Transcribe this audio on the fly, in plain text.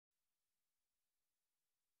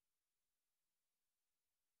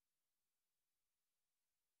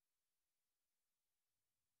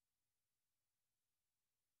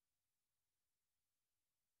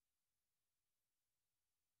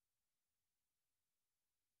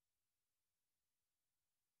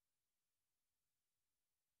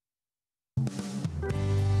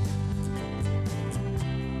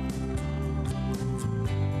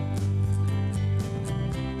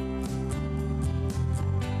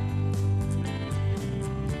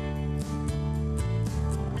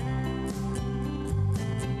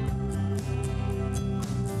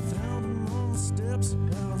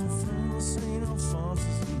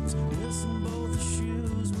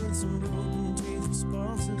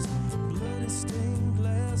glasses, bloody stained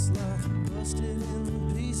glass like busted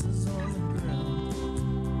in pieces on the ground.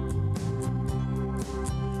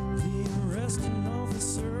 The arresting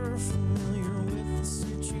officer familiar with the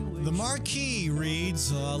situation. The marquee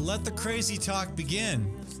reads, let the crazy talk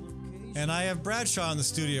begin. And I have Bradshaw in the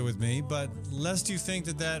studio with me, but lest you think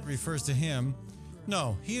that that refers to him,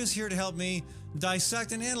 no, he is here to help me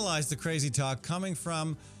dissect and analyze the crazy talk coming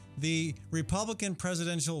from the Republican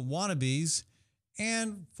presidential wannabes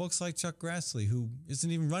and folks like Chuck Grassley, who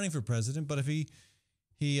isn't even running for president, but if he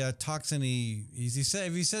talks and if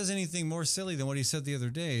he says anything more silly than what he said the other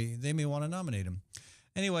day, they may want to nominate him.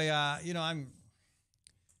 Anyway, I'm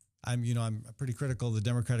pretty critical of the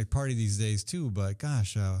Democratic Party these days too, but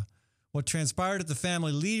gosh, what transpired at the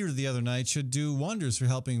family leader the other night should do wonders for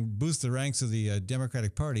helping boost the ranks of the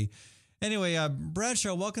Democratic Party. Anyway,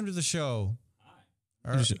 Bradshaw, welcome to the show.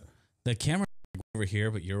 Hi. The camera over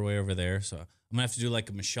here, but you're way over there, so I'm gonna have to do like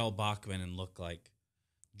a Michelle Bachmann and look like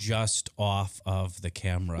just off of the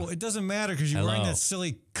camera. Well, it doesn't matter because you're wearing that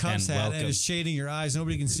silly Cubs hat and it's shading your eyes.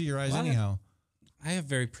 Nobody can see your eyes anyhow. I have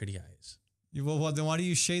very pretty eyes. Well, then why do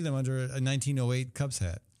you shade them under a 1908 Cubs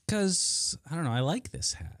hat? Because, I don't know, I like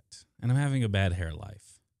this hat. And I'm having a bad hair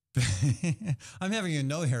life. I'm having a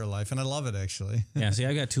no hair life, and I love it actually. Yeah, see,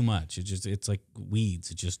 I got too much. It's like weeds.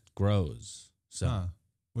 It just grows. So,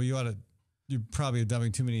 well, you're probably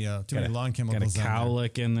dumping too many lawn chemicals. Got a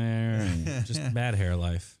cowlick in there, and just bad hair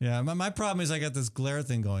life. Yeah, my problem is I got this glare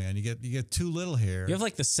thing going on. You get too little hair. You have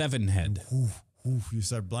like the 7 head. You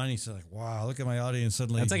start blinding. You're like, wow, look at my audience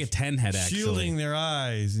suddenly. That's like a 10 head actually. Shielding their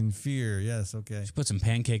eyes in fear. Yes, okay. Just put some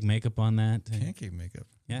pancake makeup on that. Pancake makeup.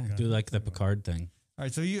 Yeah, do like the Picard thing. All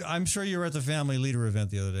right, so I'm sure you were at the family leader event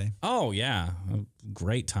the other day. Oh, yeah. A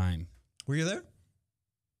great time. Were you there?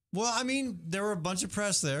 Well, I mean, there were a bunch of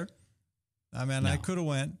press there. I mean, I could have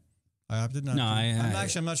went. I opted not to.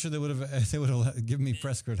 I'm not sure they would have given me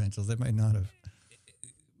press credentials. They might not have.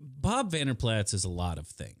 Bob Vanderplatz is a lot of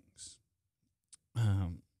things.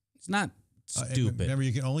 It's not stupid. Remember,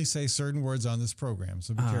 you can only say certain words on this program,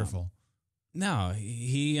 so be careful. No,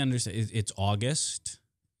 he understands. It's August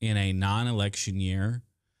in a non-election year.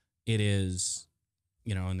 It is,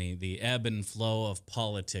 in the ebb and flow of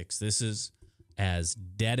politics. This is as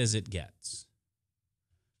dead as it gets.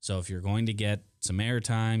 So if you're going to get some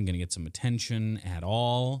airtime, going to get some attention at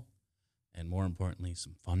all, and more importantly,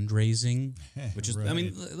 some fundraising, which is,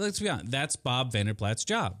 right. Let's be honest, that's Bob Vanderplatz's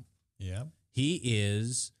job. Yeah. He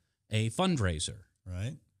is a fundraiser.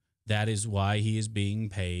 Right. That is why he is being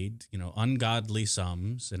paid, ungodly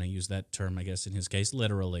sums. And I use that term, I guess, in his case,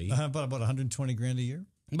 literally. About 120 grand a year?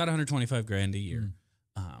 About 125 grand a year.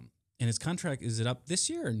 And his contract, is it up this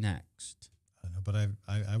year or next? I don't know,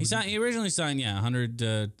 but he originally signed, 100,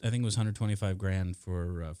 I think it was 125 grand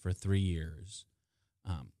for 3 years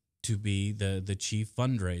to be the chief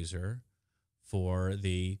fundraiser for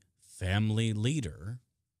the family leader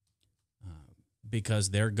because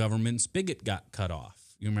their government spigot got cut off.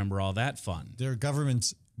 You remember all that fun? Their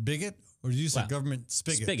government's bigot? Or did you say government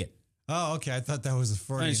spigot? Spigot. Oh, okay. I thought that was a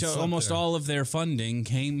Freudian So almost all of their funding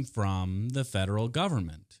came from the federal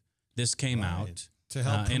government. This came out to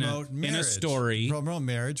help promote marriage. In a story. Promote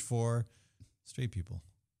marriage for straight people.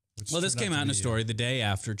 Well, this came out in a story the day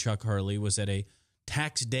after Chuck Hurley was at a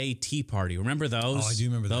tax day tea party. Remember those? Oh, I do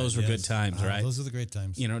remember those. Those were good times, right? Those are the great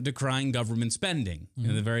times. Decrying government spending. Mm-hmm.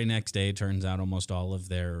 And the very next day, it turns out almost all of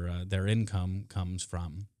their income comes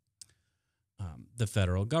from the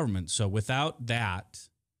federal government. So without that,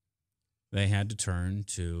 they had to turn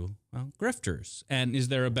to, grifters. And is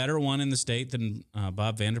there a better one in the state than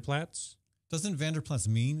Bob Vanderplatz? Doesn't Vanderplatz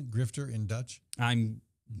mean grifter in Dutch? I'm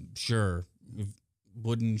sure.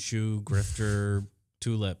 Wooden shoe, grifter,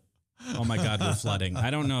 tulip. Oh my God, we're flooding. I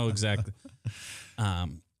don't know exactly.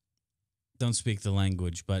 Don't speak the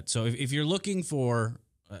language. But so if you're looking for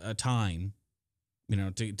a time,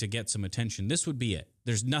 to get some attention, this would be it.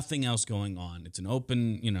 There's nothing else going on. It's an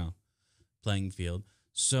open, playing field.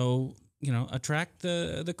 So, attract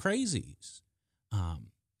the crazies,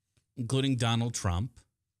 including Donald Trump.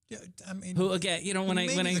 Yeah, who again, when I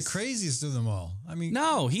the craziest of them all.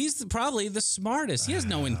 No, he's probably the smartest. He has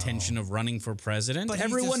no intention of running for president. But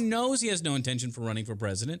everyone knows he has no intention for running for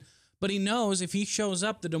president. But he knows if he shows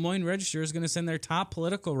up, the Des Moines Register is going to send their top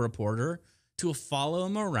political reporter to follow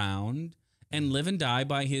him around and live and die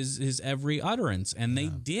by his every utterance. And they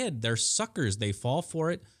did. They're suckers. They fall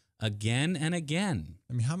for it again and again.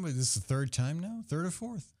 How many? This is the third time now, third or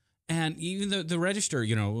fourth. And even the Register,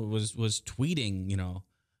 was tweeting,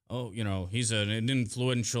 he's an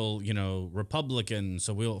influential, Republican.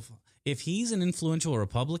 So if he's an influential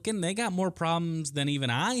Republican, they got more problems than even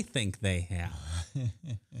I think they have.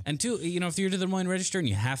 And two, if you're to the Des Moines Register and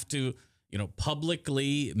you have to,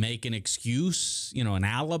 publicly make an excuse, an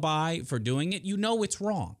alibi for doing it, it's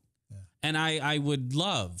wrong. Yeah. And I would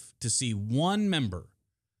love to see one member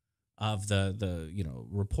of the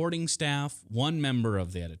reporting staff, one member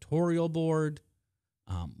of the editorial board,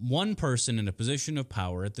 one person in a position of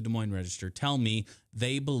power at the Des Moines Register tell me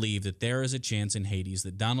they believe that there is a chance in Hades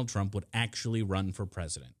that Donald Trump would actually run for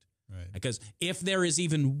president. Right. Because if there is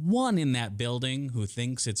even one in that building who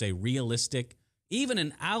thinks it's a realistic, even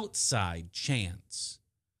an outside chance,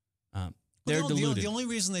 they're deluded. The only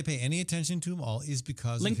reason they pay any attention to him all is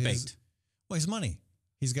because link of bait. His money.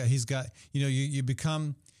 He's got. You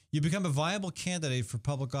become a viable candidate for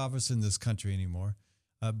public office in this country anymore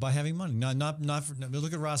by having money.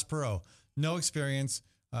 Look at Ross Perot. No experience,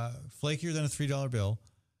 flakier than a $3 bill.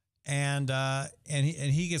 And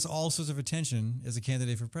he gets all sorts of attention as a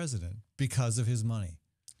candidate for president because of his money.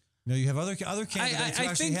 You have other candidates who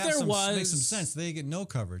actually make some sense. They get no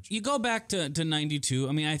coverage. You go back to 92.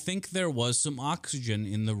 I mean, I think there was some oxygen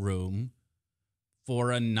in the room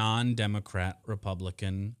for a non-Democrat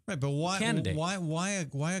Republican candidate. Why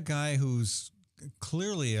a guy who's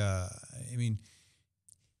clearly Ross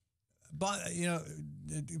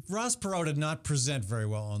Perot did not present very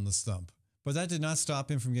well on the stump. But that did not stop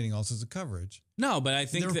him from getting all sorts of coverage. No, but I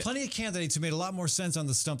think there were plenty of candidates who made a lot more sense on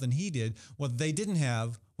the stump than he did. What they didn't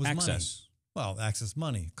have was access. Money. Well, access,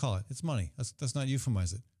 money. Call it. It's money. Let's not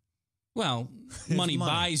euphemize it. Well, money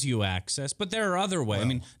buys you access, but there are other ways. I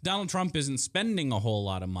mean, Donald Trump isn't spending a whole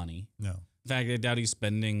lot of money. No. In fact, I doubt he's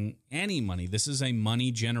spending any money. This is a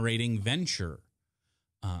money-generating venture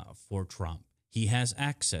for Trump. He has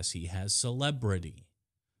access. He has celebrity.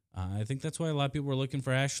 I think that's why a lot of people were looking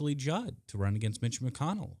for Ashley Judd to run against Mitch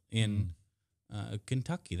McConnell in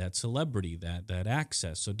Kentucky. That celebrity, that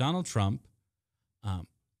access. So Donald Trump,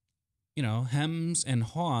 hems and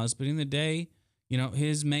haws, but in the day,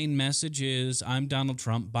 his main message is, I'm Donald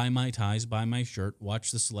Trump, buy my ties, buy my shirt,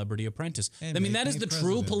 watch The Celebrity Apprentice. And I mean, that is the president.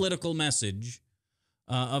 true political message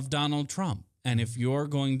of Donald Trump. And if you're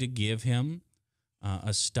going to give him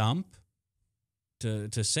a stump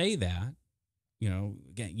to say that,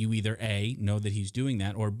 again, you either A, know that he's doing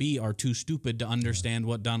that, or B, are too stupid to understand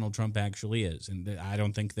what Donald Trump actually is. And I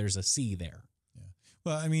don't think there's a C there. Yeah.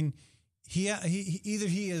 Well, I mean, he either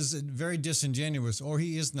he is very disingenuous or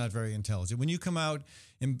he is not very intelligent. When you come out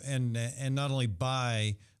and not only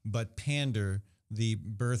buy but pander the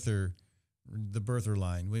birther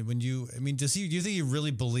line. Do you think he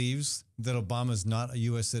really believes that Obama's not a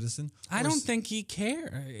U.S. citizen? I don't think he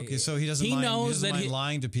cares. Okay, so he doesn't mind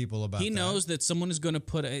lying to people about that. He knows that someone is going to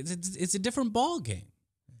it's a different ball game.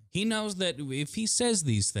 He knows that if he says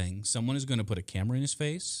these things, someone is going to put a camera in his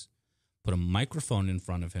face, put a microphone in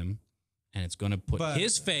front of him, and it's going to put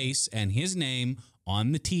his face and his name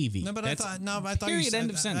on the TV. No, but I thought you said, end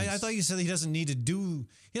of sentence. I thought you said he doesn't need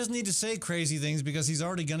to say crazy things because he's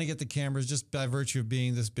already going to get the cameras just by virtue of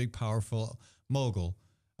being this big, powerful mogul.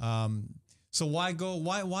 So why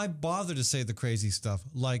bother to say the crazy stuff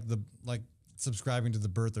like subscribing to the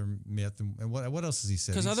birther myth and what else has he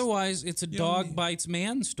said? Because otherwise, it's a dog bites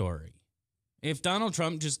man story. If Donald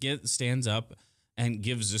Trump just stands up and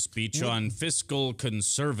gives a speech on fiscal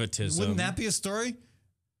conservatism, wouldn't that be a story?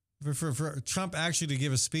 For Trump actually to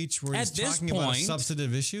give a speech where he's talking about a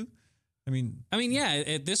substantive issue? I mean, yeah.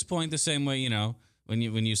 At this point, the same way, when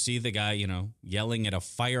you see the guy, yelling at a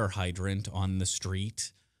fire hydrant on the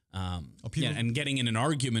street, and getting in an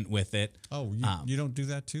argument with it. Oh, you don't do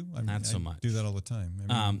that too? Not so much. I do that all the time.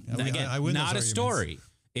 Again, I win not those a story.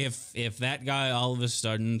 If that guy all of a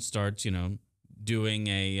sudden starts, doing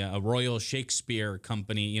a Royal Shakespeare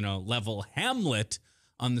Company, level Hamlet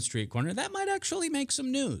on the street corner, that might actually make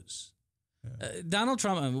some news. Yeah. Donald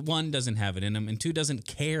Trump, one, doesn't have it in him, and two, doesn't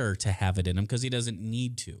care to have it in him because he doesn't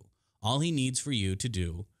need to. All he needs for you to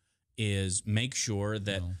do is make sure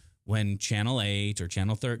that when Channel 8 or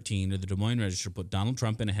Channel 13 or the Des Moines Register put Donald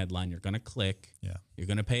Trump in a headline, you're going to click, you're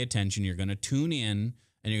going to pay attention, you're going to tune in,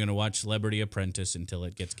 and you're going to watch Celebrity Apprentice until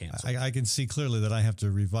it gets canceled. I can see clearly that I have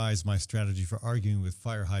to revise my strategy for arguing with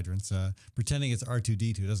fire hydrants. Pretending it's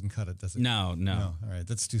R2-D2 doesn't cut it, does it? No. All right,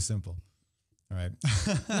 that's too simple. All right.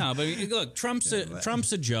 No, but look, Trump's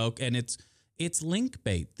a joke, and it's link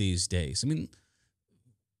bait these days. I mean,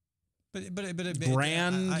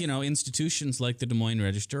 institutions like the Des Moines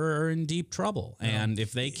Register are in deep trouble, and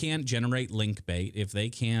if they can't generate link bait, if they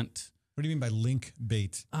can't, what do you mean by link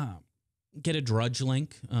bait? Get a drudge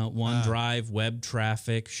link, OneDrive, web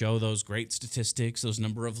traffic, show those great statistics, those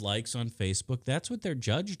number of likes on Facebook. That's what they're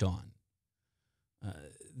judged on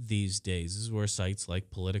these days. This is where sites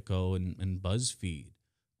like Politico and BuzzFeed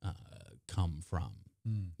come from.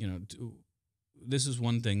 This is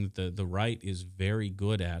one thing that the right is very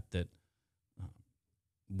good at that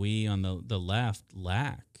we on the left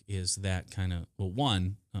lack is that kind of,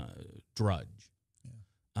 drudge.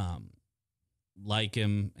 Yeah. Like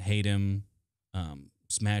him, hate him,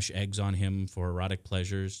 smash eggs on him for erotic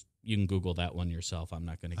pleasures. You can Google that one yourself. I'm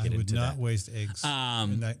not going to get into that. I would not waste eggs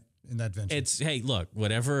in that venture. It's, hey, look,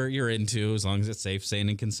 whatever you're into, as long as it's safe, sane,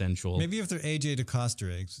 and consensual. Maybe if they're AJ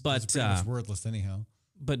DeCoster eggs, but it's pretty much worthless anyhow.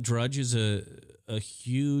 But Drudge is a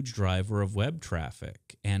huge driver of web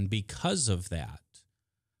traffic, and because of that,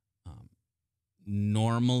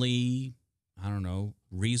 normally, I don't know,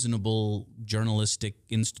 reasonable journalistic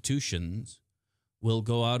institutions will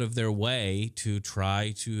go out of their way to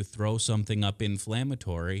try to throw something up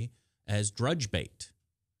inflammatory as Drudge bait.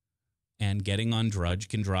 And getting on Drudge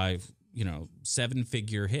can drive,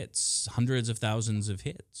 7-figure hits, hundreds of thousands of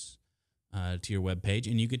hits to your webpage,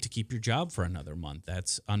 and you get to keep your job for another month.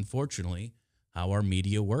 That's unfortunately how our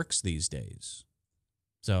media works these days.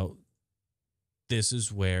 So this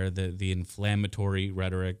is where the inflammatory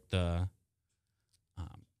rhetoric, the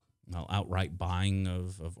outright buying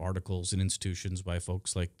of articles and institutions by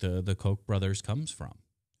folks like the Koch brothers comes from.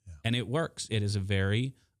 Yeah. And it works. It is a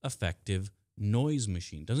very effective noise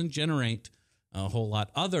machine. Doesn't generate a whole lot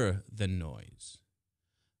other than noise.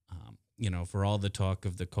 For all the talk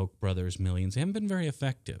of the Koch brothers millions, they haven't been very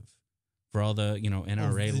effective. For all the,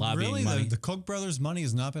 NRA lobbying money. The Koch brothers money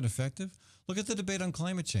has not been effective? Look at the debate on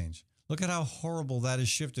climate change. Look at how horrible that has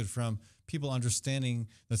shifted from people understanding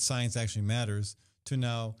that science actually matters to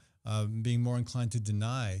now being more inclined to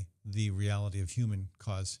deny the reality of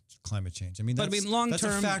human-caused climate change. I mean, that's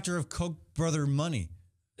a factor of Koch brother money.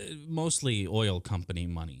 Mostly oil company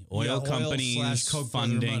money. Oil companies Koch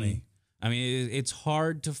funding. Money. I mean, it's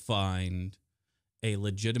hard to find a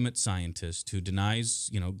legitimate scientist who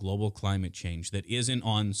denies, global climate change that isn't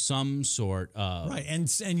on some sort of right, and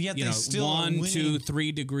yet they still 1, 2,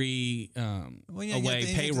 3 degree away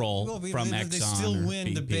payroll from Exxon. They still win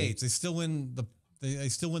BP. debates. They still win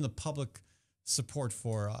the public support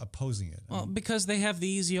for opposing it. Well, because they have the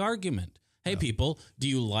easy argument. Hey, people, do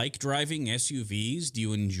you like driving SUVs? Do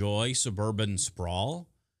you enjoy suburban sprawl?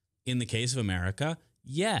 In the case of America,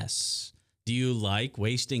 yes. Do you like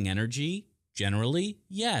wasting energy? Generally,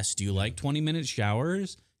 yes. Do you like 20-minute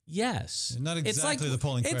showers? Yes. Not exactly the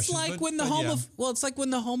polling question. It's like when the it's like when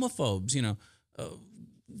the homophobes,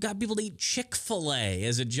 got people to eat Chick-fil-A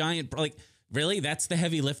as a giant, really? That's the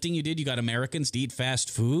heavy lifting you did? You got Americans to eat fast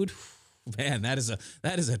food? Man, that is a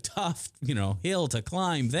tough, hill to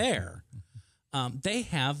climb there. They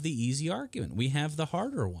have the easy argument. We have the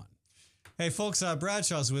harder one. Hey, folks,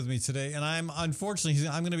 Bradshaw's with me today, and I'm going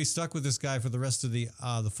to be stuck with this guy for the rest of the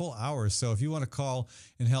full hour. So if you want to call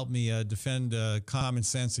and help me defend common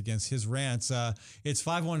sense against his rants, it's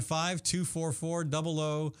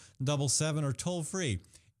 515-244-0077 or toll free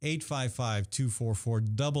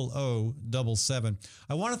 855-244-0077.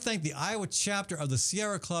 I want to thank the Iowa chapter of the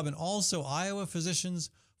Sierra Club and also Iowa Physicians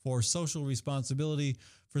for Social Responsibility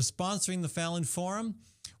for sponsoring the Fallon Forum.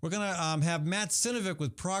 We're going to have Matt Sinovic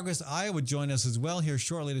with Progress Iowa join us as well here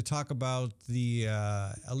shortly to talk about the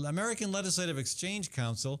American Legislative Exchange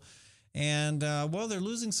Council. And, they're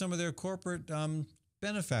losing some of their corporate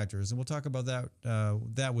benefactors, and we'll talk about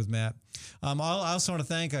that with Matt. I also want to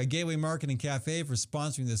thank Gateway Market and Cafe for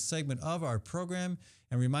sponsoring this segment of our program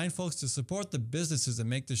and remind folks to support the businesses that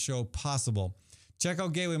make the show possible. Check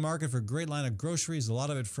out Gateway Market for a great line of groceries, a lot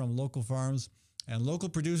of it from local farms and local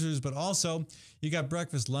producers, but also you got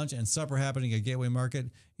breakfast, lunch, and supper happening at Gateway Market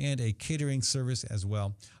and a catering service as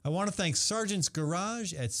well. I want to thank Sargent's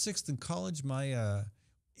Garage at 6th and College. My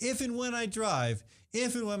if and when I drive,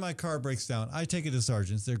 if and when my car breaks down, I take it to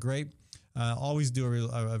Sargent's. They're great. Always do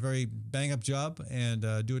a very bang-up job and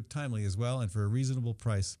do it timely as well and for a reasonable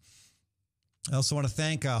price. I also want to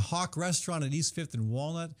thank Hawk Restaurant at East 5th and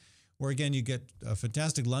Walnut, where, again, you get a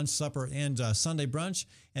fantastic lunch, supper, and Sunday brunch,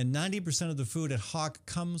 and 90% of the food at Hawk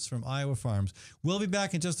comes from Iowa farms. We'll be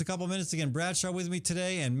back in just a couple minutes. Again, Bradshaw with me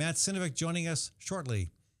today, and Matt Sinovic joining us shortly.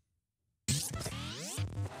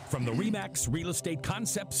 From the RE/MAX Real Estate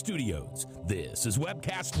Concept Studios, this is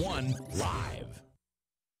Webcast One Live.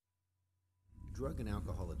 Drug and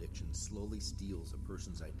alcohol addiction slowly steals a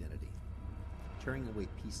person's identity, tearing away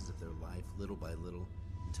pieces of their life little by little,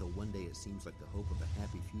 until one day it seems like the hope of a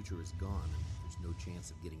happy future is gone and there's no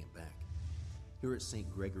chance of getting it back. Here at St.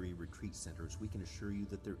 Gregory Retreat Centers, we can assure you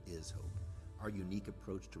that there is hope. Our unique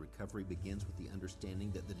approach to recovery begins with the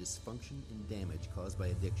understanding that the dysfunction and damage caused by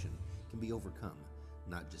addiction can be overcome,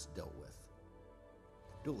 not just dealt with.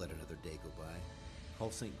 Don't let another day go by.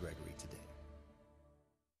 Call St. Gregory today.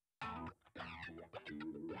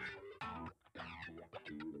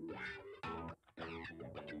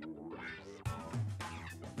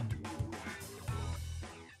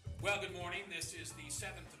 Well, good morning. This is the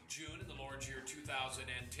 7th of June in the Lord's year 2010,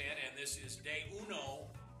 and this is day uno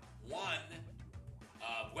one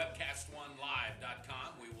of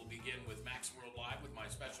webcast1live.com. We will begin with Max World Live with my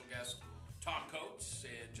special guest, Tom Coates.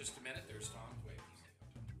 In just a minute, there's Tom. Wait.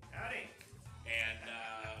 Howdy. And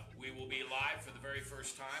we will be live for the very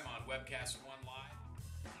first time on Webcast One Live.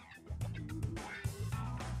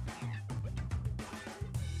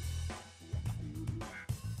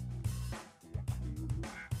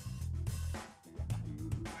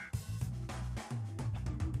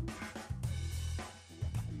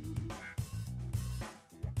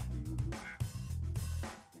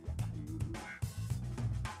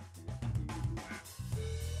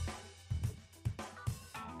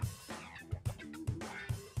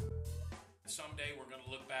 Someday we're going to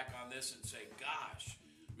look back on this and say, gosh,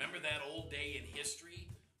 remember that old day in history?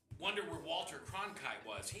 Wonder where Walter Cronkite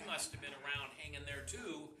was. He must have been around hanging there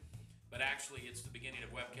too. But actually, it's the beginning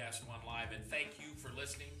of Webcast One Live. And thank you for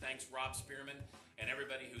listening. Thanks, Rob Spearman, and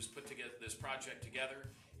everybody who's put together this project together.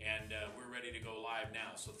 And we're ready to go live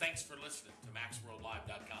now. So thanks for listening to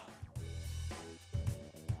MaxWorldLive.com.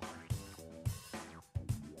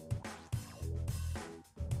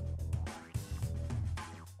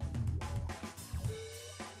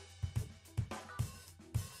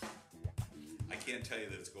 I can't tell you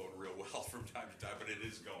that it's going real well from time to time, but it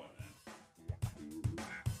is going.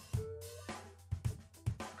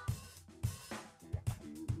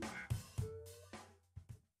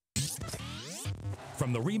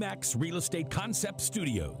 From the RE/MAX Real Estate Concept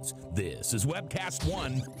Studios, this is Webcast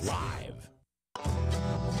One Live.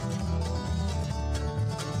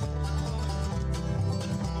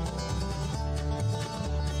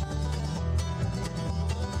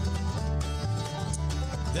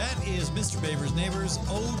 That is Mr. Baber's Neighbors,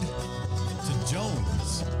 Ode to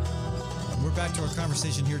Jones. We're back to our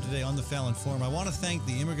conversation here today on the Fallon Forum. I want to thank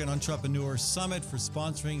the Immigrant Entrepreneur Summit for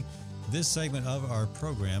sponsoring this segment of our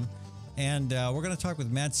program. And we're going to talk with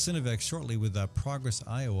Matt Sinovec shortly with Progress,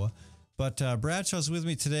 Iowa. But Bradshaw's with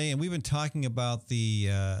me today, and we've been talking about the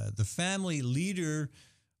family leader,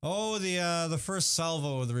 the first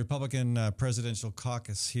salvo of the Republican presidential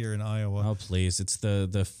caucus here in Iowa. Oh, please. It's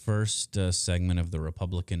the first segment of the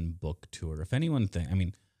Republican book tour. If anyone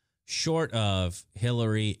short of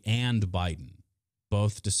Hillary and Biden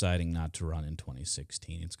both deciding not to run in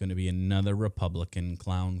 2016, it's going to be another Republican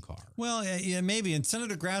clown car. Well, yeah, maybe. And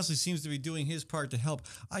Senator Grassley seems to be doing his part to help.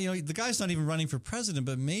 The guy's not even running for president,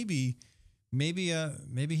 but maybe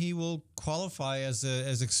he will qualify as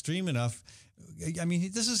extreme enough. I mean,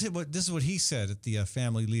 this is what he said at the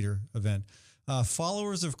family leader event.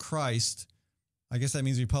 Followers of Christ, I guess that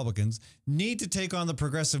means Republicans, need to take on the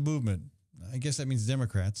progressive movement. I guess that means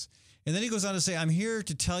Democrats. And then he goes on to say, I'm here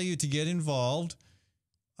to tell you to get involved.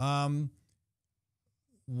 He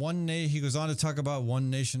goes on to talk about one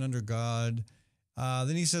nation under God.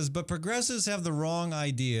 Then he says, but progressives have the wrong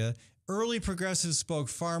idea. Early progressives spoke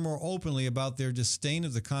far more openly about their disdain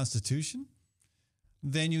of the Constitution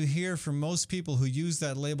than you hear from most people who use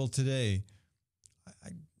that label today.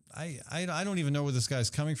 I don't even know where this guy's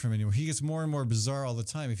coming from anymore. He gets more and more bizarre all the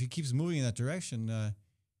time. If he keeps moving in that direction,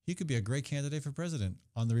 he could be a great candidate for president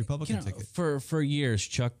on the Republican ticket. For years,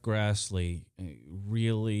 Chuck Grassley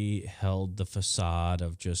really held the facade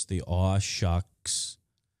of just the aw shucks,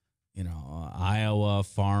 Iowa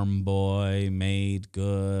farm boy, made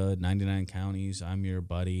good, 99 counties, I'm your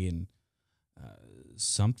buddy, and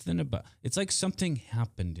it's like something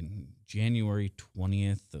happened in January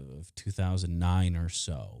 20th of 2009 or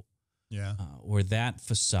so. Yeah, where that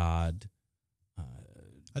facade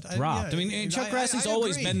dropped. Chuck Grassley's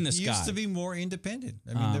always been this guy. He used to be more independent.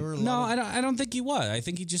 There were I don't think he was. I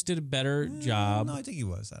think he just did a better job. No, I think he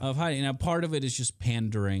was of hiding. Now, part of it is just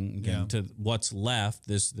pandering to what's left.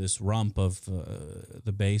 This rump of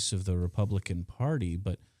the base of the Republican Party.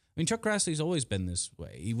 But Chuck Grassley's always been this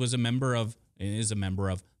way. He was a member of, and is a member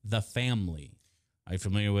of the family. Are you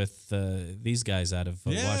familiar with these guys out of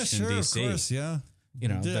Washington D.C.? Of course, yeah.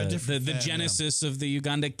 The genesis of the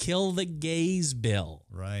Uganda Kill the Gays bill.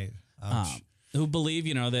 Right. Ouch. Who believe,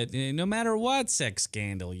 that no matter what sex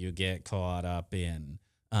scandal you get caught up in,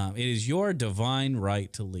 it is your divine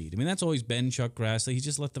right to lead. That's always been Chuck Grassley. He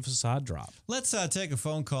just let the facade drop. Let's take a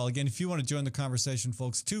phone call. Again, if you want to join the conversation,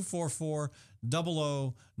 folks,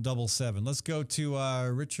 244-0077. Let's go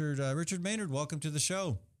to Richard. Richard Maynard, welcome to the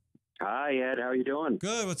show. Hi, Ed. How are you doing?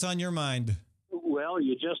 Good. What's on your mind? Well,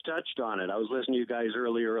 you just touched on it. I was listening to you guys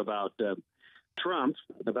earlier about Donald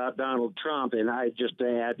Trump, and I just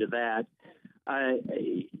to add to that,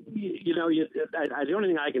 the only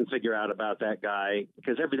thing I can figure out about that guy,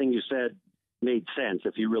 because everything you said made sense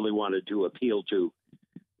if you really wanted to appeal to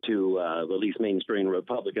to at least mainstream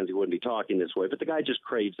Republicans, he wouldn't be talking this way. But the guy just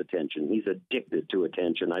craves attention. He's addicted to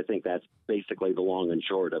attention. I think that's basically the long and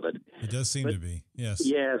short of it. It does seem to be, yes.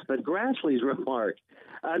 Yes, but Grassley's remark,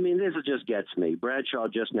 I mean, this just gets me. Bradshaw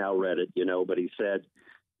just now read it, but he said,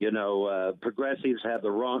 progressives have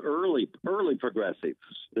the wrong, early progressives.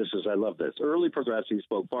 I love this. Early progressives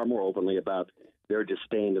spoke far more openly about their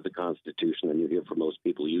disdain of the Constitution than you hear from most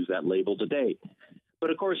people who use that label today. But,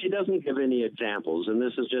 of course, he doesn't give any examples, and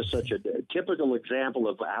this is just such a typical example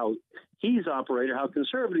of how he's operated, how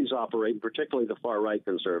conservatives operate, particularly the far-right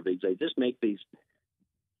conservatives. They just make these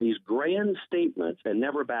grand statements and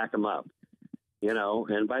never back them up,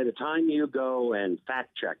 and by the time you go and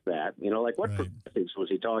fact-check that, like what progressives was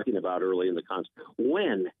he talking about early in the Constitution?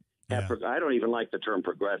 When? Yeah. I don't even like the term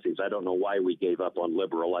progressives. I don't know why we gave up on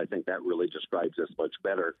liberal. I think that really describes us much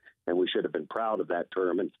better, and we should have been proud of that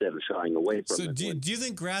term instead of shying away from it. So do you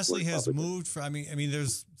think Grassley has moved? I mean,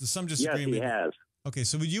 there's some disagreement. Yes, he has. Okay,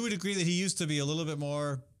 so you would agree that he used to be a little bit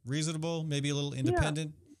more reasonable, maybe a little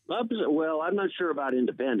independent? Yeah. Well, I'm not sure about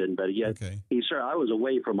independent, but yes, okay. I was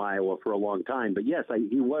away from Iowa for a long time, but yes,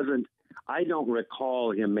 he wasn't. I don't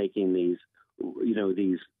recall him making these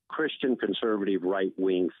Christian conservative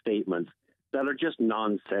right-wing statements that are just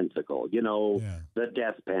nonsensical. The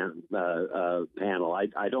death panel.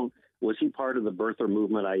 I don't. Was he part of the birther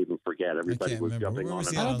movement? I even forget. Everybody was jumping on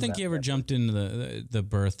it. I don't think he ever jumped into the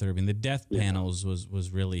birther. I mean, the death panels was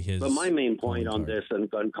really his. But my main point on this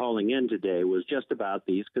and on calling in today was just about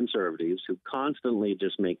these conservatives who constantly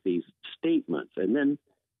just make these statements and then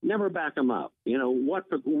never back them up.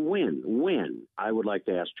 When? I would like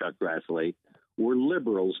to ask Chuck Grassley, were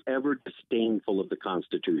liberals ever disdainful of the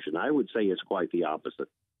Constitution? I would say it's quite the opposite.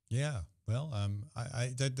 Yeah, well,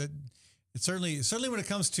 it's certainly when it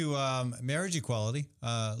comes to marriage equality,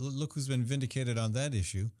 look who's been vindicated on that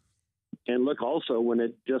issue. And look also when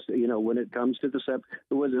it comes to it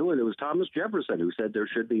was Thomas Jefferson who said there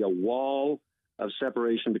should be a wall of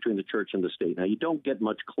separation between the church and the state. Now you don't get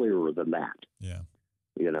much clearer than that. Yeah.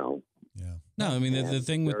 Yeah. No, I mean, the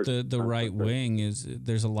thing with the right wing is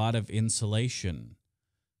there's a lot of insulation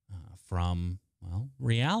from,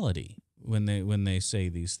 reality when they say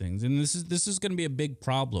these things. And this is going to be a big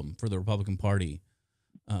problem for the Republican Party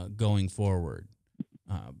going forward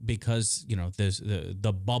because, there's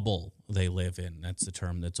the bubble they live in. That's the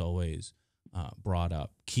term that's always brought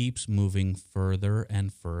up, keeps moving further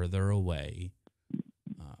and further away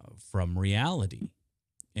from reality.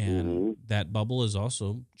 And that bubble is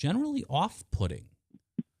also generally off-putting.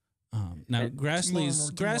 Now,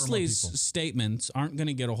 Grassley's statements aren't going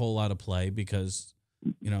to get a whole lot of play because,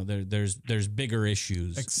 there's bigger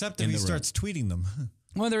issues. Except if he starts tweeting them.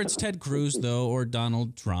 Whether it's Ted Cruz, though, or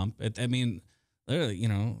Donald Trump. Literally,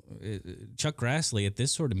 Chuck Grassley at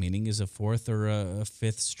this sort of meeting is a fourth or a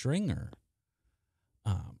fifth stringer.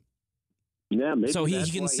 Yeah, maybe so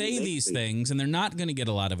he can say these things, and they're not going to get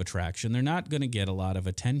a lot of attraction. They're not going to get a lot of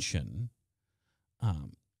attention.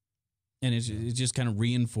 And it just kind of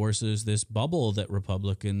reinforces this bubble that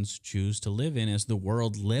Republicans choose to live in as the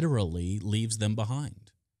world literally leaves them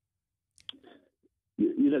behind.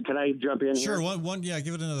 Can I jump in? Sure. Here?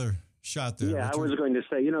 Give it another shot there. Yeah, Richard. I was going to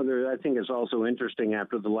say, I think it's also interesting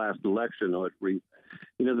after the last election,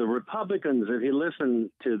 the Republicans, if you listen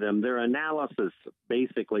to them, their analysis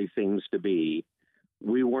basically seems to be,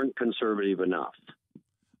 we weren't conservative enough.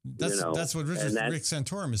 That's what Rick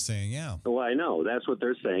Santorum is saying, yeah. Well, I know. That's what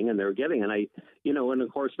they're saying, and they're getting. And and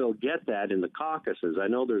of course they'll get that in the caucuses. I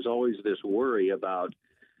know there's always this worry about,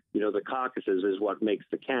 the caucuses is what makes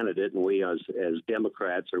the candidate, and we as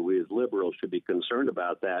Democrats or we as liberals should be concerned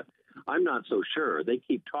about that. I'm not so sure. They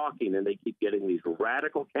keep talking, and they keep getting these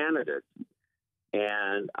radical candidates.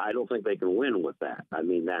 And I don't think they can win with that. I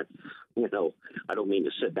mean, that's, I don't mean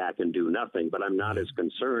to sit back and do nothing, but I'm not as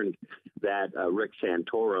concerned that Rick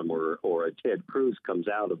Santorum or a Ted Cruz comes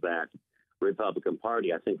out of that Republican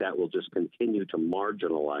Party. I think that will just continue to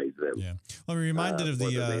marginalize them. Yeah. Well, I'm reminded of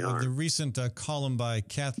the recent column by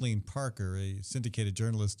Kathleen Parker, a syndicated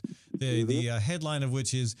journalist, the headline of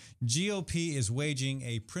which is GOP is waging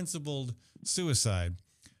a principled suicide.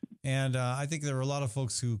 And I think there are a lot of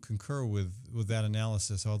folks who concur with that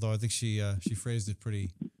analysis, although I think she phrased it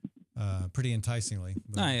pretty enticingly.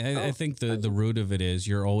 I think the root of it is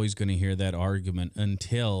you're always going to hear that argument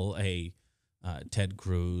until a Ted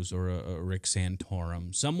Cruz or a Rick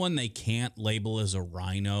Santorum, someone they can't label as a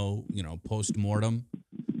rhino, post-mortem,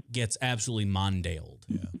 gets absolutely mondaled.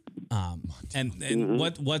 Yeah. And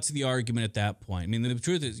what's the argument at that point? I mean, the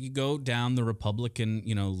truth is you go down the Republican,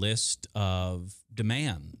 list of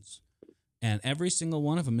demands, and every single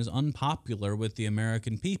one of them is unpopular with the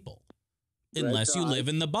American people. Unless you live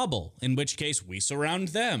in the bubble, in which case we surround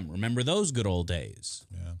them. Remember those good old days.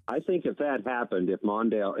 Yeah. I think if that happened, if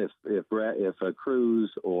Mondale, if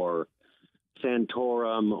Cruz or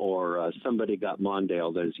Santorum or somebody got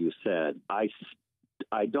Mondale, as you said,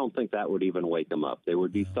 I don't think that would even wake them up. There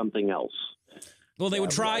would be something else. Well, they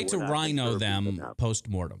would try to rhino them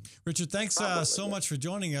post-mortem. Richard, thanks so much for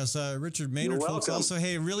joining us. Richard Maynard, folks. Also,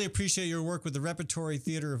 hey, really appreciate your work with the Repertory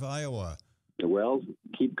Theater of Iowa. Well,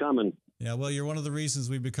 keep coming. Yeah, well, you're one of the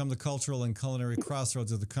reasons we've become the cultural and culinary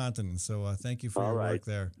crossroads of the continent. So thank you for your work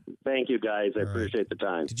there. Thank you, guys. I appreciate the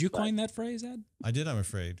time. Did you coin that phrase, Ed? I did, I'm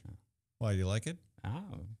afraid. Why, do you like it? Oh.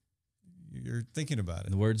 You're thinking about it.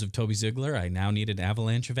 In the words of Toby Ziegler, I now need an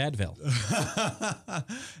avalanche of Advil.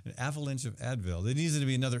 An avalanche of Advil. There needs to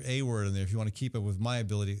be another A word in there if you want to keep up with my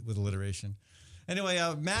ability with alliteration. Anyway,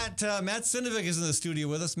 Matt Sinovic is in the studio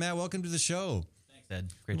with us. Matt, welcome to the show. Thanks,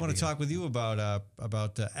 Ed. Great We want to talk with you about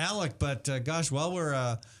Alec, but gosh, while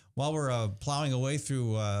we're plowing away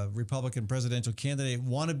through Republican presidential candidate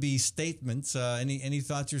wannabe statements, any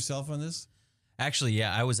thoughts yourself on this? Actually,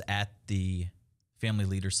 yeah, I was at the Family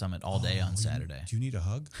Leader Summit all day on Saturday. Do you need a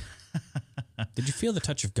hug? Did you feel the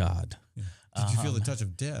touch of God? Yeah. Did you feel the touch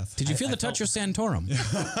of death? Did you feel the touch of Santorum?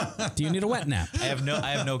 Do you need a wet nap? I have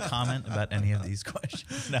no comment about any of these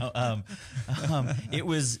questions. No, it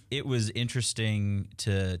was interesting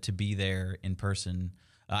to be there in person.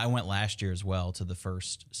 I went last year as well to the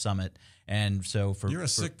first summit, and so you're a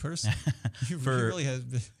sick person. You really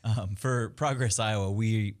have. For Progress Iowa,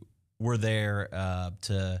 we were there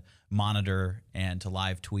to monitor and to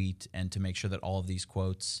live tweet and to make sure that all of these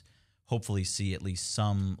quotes hopefully see at least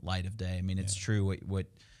some light of day. I mean, it's true what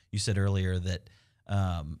you said earlier that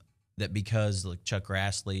that because like Chuck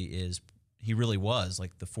Grassley he really was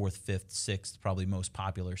like the 4th, 5th, 6th probably most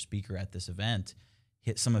popular speaker at this event.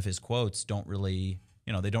 Some of his quotes don't really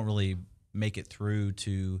make it through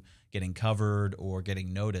to getting covered or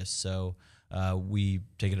getting noticed. So we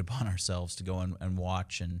take it upon ourselves to go and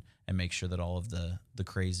watch and make sure that all of the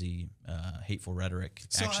crazy, hateful rhetoric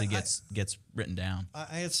actually gets written down.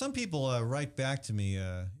 I had some people write back to me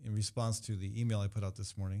in response to the email I put out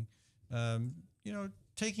this morning,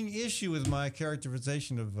 taking issue with my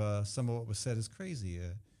characterization of some of what was said as crazy.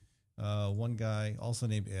 One guy, also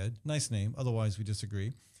named Ed, nice name, otherwise we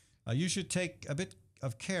disagree. You should take a bit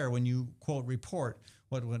of care when you, quote, report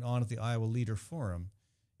what went on at the Iowa Leader Forum.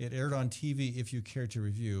 It aired on TV if you care to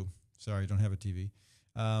review. Sorry, I don't have a TV.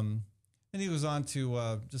 And he goes on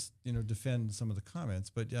to defend some of the comments.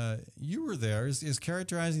 But you were there. Is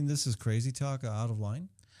characterizing this as crazy talk out of line?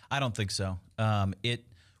 I don't think so.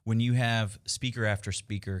 When you have speaker after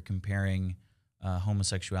speaker comparing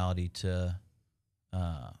homosexuality to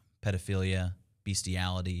pedophilia,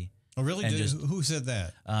 bestiality. Oh, really? Who said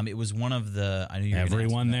that? It was one of the. I knew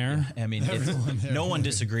everyone there. I mean, no one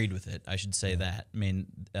disagreed with it. I should say that. I mean,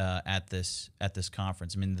 at this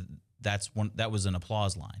conference, I mean, that was an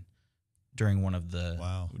applause line during one of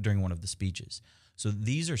the speeches. So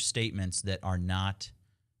these are statements that are not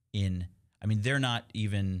in. I mean, they're not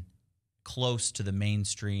even close to the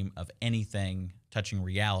mainstream of anything touching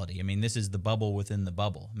reality. I mean, this is the bubble within the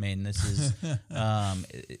bubble. I mean, this is.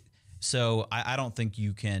 So I don't think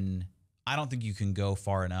you can. I don't think you can go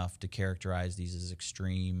far enough to characterize these as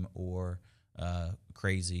extreme or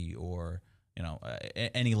crazy or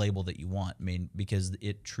any label that you want. I mean, because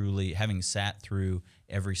it truly, having sat through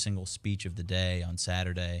every single speech of the day on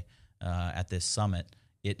Saturday at this summit,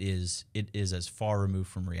 it is as far removed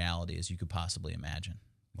from reality as you could possibly imagine.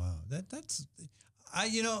 Wow, that's I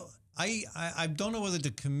don't know whether to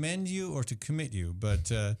commend you or to commit you,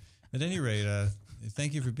 but at any rate.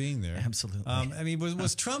 Thank you for being there. Absolutely. I mean,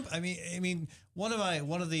 was Trump? I mean, one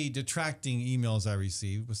of the detracting emails I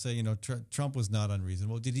received was saying, Trump was not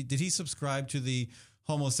unreasonable. Did he subscribe to the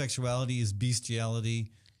homosexuality is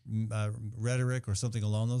bestiality rhetoric or something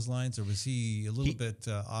along those lines, or was he a little bit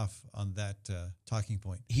off on that talking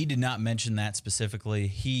point? He did not mention that specifically.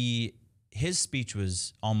 His speech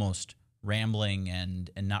was almost rambling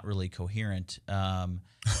and not really coherent,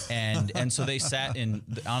 and so they sat in.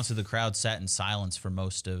 Honestly, the crowd sat in silence for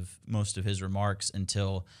most of his remarks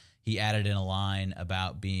until he added in a line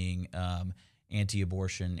about being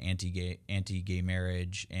anti-abortion, anti-gay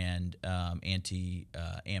marriage, and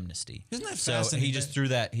anti-amnesty. Isn't that fascinating? So he just threw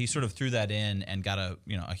that. He sort of threw that in and got a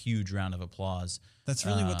huge round of applause. That's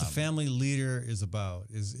really what the family leader is about.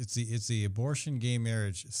 It's the abortion, gay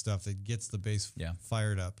marriage stuff that gets the base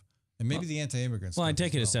fired up. And maybe the anti-immigrants. Well, I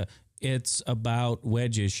take it as it's about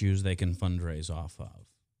wedge issues they can fundraise off of.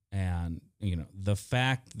 And, the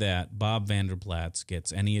fact that Bob Vanderplatz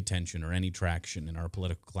gets any attention or any traction in our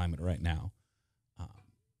political climate right now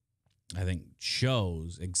I think,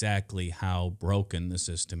 shows exactly how broken the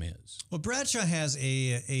system is. Well, Bradshaw has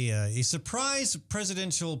a surprise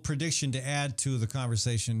presidential prediction to add to the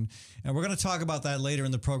conversation, and we're going to talk about that later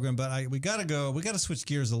in the program. But we got to switch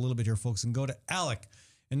gears a little bit here, folks, and go to Alec.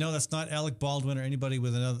 And no, that's not Alec Baldwin or anybody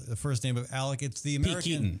with the first name of Alec. It's the American. P.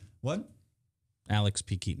 Keaton. What? Alex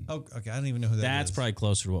P. Keaton. Oh, okay. I don't even know who that is. That's probably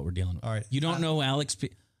closer to what we're dealing with. All right. You don't know Alex P.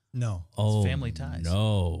 No. Oh, Family Ties.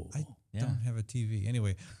 No. I don't have a TV.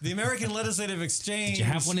 Anyway, the American Legislative Exchange. Did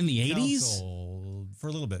you have one in the 80s? Council for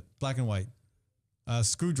a little bit, black and white.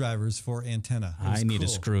 Screwdrivers for antenna. I need a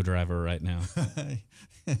screwdriver right now.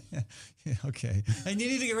 Okay. And you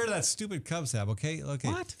need to get rid of that stupid Cubs hat, okay? Okay.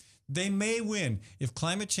 What? They may win if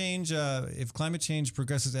climate change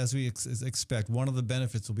progresses as we expect. One of the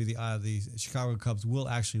benefits will be the Chicago Cubs will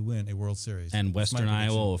actually win a World Series. And That's my Western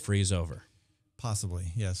prediction. Iowa will freeze over.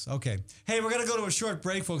 Possibly, yes. Okay. Hey, we're going to go to a short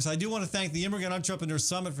break, folks. I do want to thank the Immigrant Entrepreneur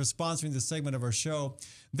Summit for sponsoring this segment of our show.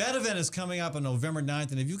 That event is coming up on November 9th,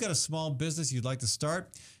 and if you've got a small business you'd like to start,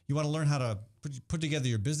 you want to learn how to put together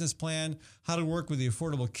your business plan, how to work with the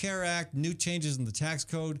Affordable Care Act, new changes in the tax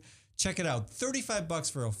code, check it out.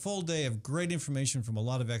 $35 for a full day of great information from a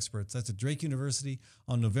lot of experts. That's at Drake University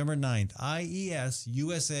on November 9th,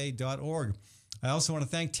 iesusa.org. I also want to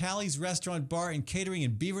thank Tally's Restaurant, Bar, and Catering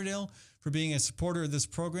in Beaverdale for being a supporter of this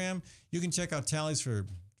program. You can check out Tally's for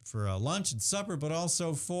lunch and supper, but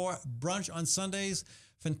also for brunch on Sundays.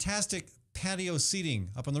 Fantastic patio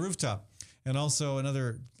seating up on the rooftop, and also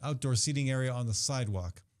another outdoor seating area on the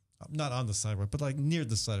sidewalk. Not on the sidewalk, but like near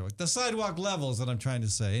the sidewalk. The sidewalk level is what I'm trying to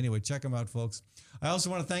say. Anyway, check them out, folks. I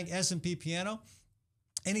also want to thank S&P Piano.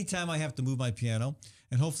 Anytime I have to move my piano,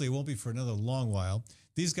 and hopefully it won't be for another long while,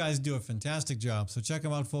 these guys do a fantastic job. So check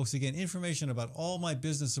them out, folks. Again, information about all my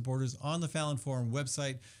business supporters on the Fallon Forum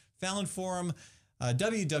website. Fallon Forum,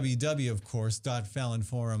 www, of course,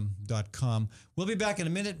 .fallonforum.com. We'll be back in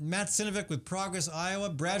a minute. Matt Sinovic with Progress, Iowa.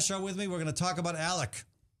 Bradshaw with me. We're going to talk about Alec.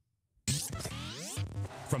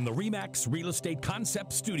 From the RE/MAX Real Estate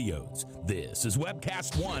Concept Studios, this is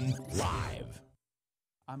Webcast One Live.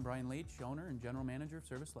 I'm Brian Leach, owner and general manager of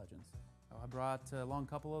Service Legends. I brought along a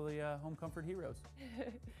couple of the home comfort heroes.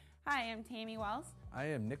 Hi, I'm Tammy Wells. I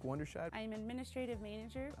am Nick Wondershide. I am administrative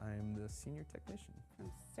manager. I am the senior technician from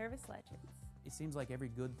Service Legends. It seems like every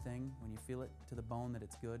good thing, when you feel it to the bone that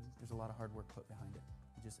it's good, there's a lot of hard work put behind it.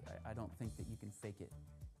 I don't think that you can fake it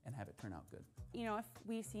and have it turn out good. You know, if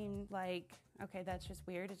we seem like, okay, that's just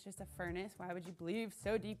weird, it's just a furnace, why would you believe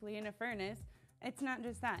so deeply in a furnace? It's not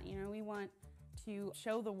just that, you know, we want to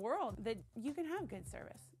show the world that you can have good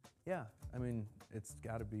service. Yeah, I mean, it's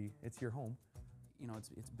got to be, it's your home. You know,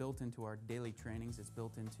 it's built into our daily trainings, it's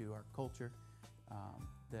built into our culture,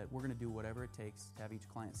 that we're going to do whatever it takes to have each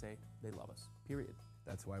client say they love us, period.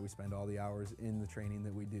 That's why we spend all the hours in the training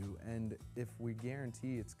that we do. And if we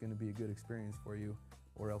guarantee it's going to be a good experience for you,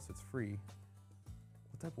 or else it's free,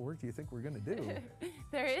 what type of work do you think we're going to do?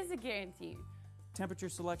 There is a guarantee. Temperature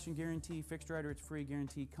selection guarantee, fixed right or it's free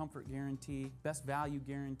guarantee, comfort guarantee, best value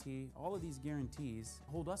guarantee. All of these guarantees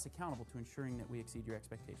hold us accountable to ensuring that we exceed your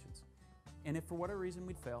expectations. And if for whatever reason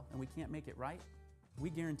we'd fail and we can't make it right, we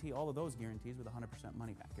guarantee all of those guarantees with a 100%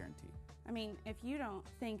 money back guarantee. I mean, if you don't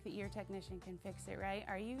think that your technician can fix it right,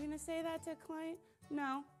 are you going to say that to a client?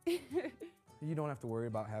 No. You don't have to worry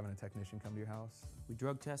about having a technician come to your house. We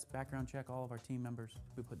drug test, background check all of our team members.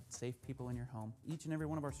 We put safe people in your home. Each and every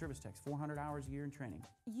one of our service techs, 400 hours a year in training.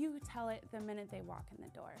 You tell it the minute they walk in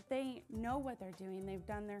the door. They know what they're doing, they've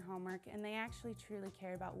done their homework, and they actually truly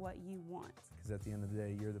care about what you want. Because at the end of the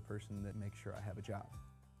day, you're the person that makes sure I have a job.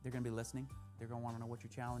 They're going to be listening. They're going to want to know what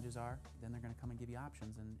your challenges are. Then they're going to come and give you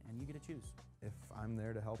options, and you get to choose. If I'm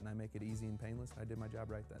there to help and I make it easy and painless, I did my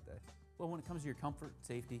job right that day. Well, when it comes to your comfort,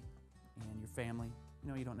 safety, and your family, you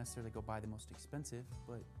know, you don't necessarily go buy the most expensive,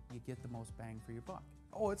 but you get the most bang for your buck.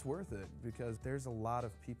 Oh, it's worth it, because there's a lot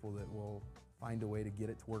of people that will find a way to get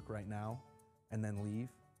it to work right now and then leave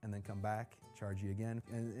and then come back, charge you again,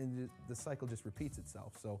 and the cycle just repeats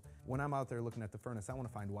itself. So when I'm out there looking at the furnace, I want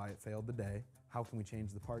to find why it failed today. How can we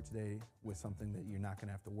change the part today with something that you're not going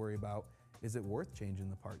to have to worry about? Is it worth changing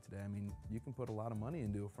the part today? I mean, you can put a lot of money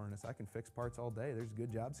into a furnace. I can fix parts all day. There's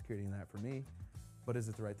good job security in that for me. But is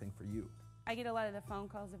it the right thing for you? I get a lot of the phone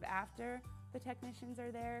calls of after the technicians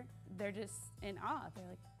are there. They're just in awe. They're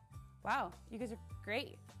like, wow, you guys are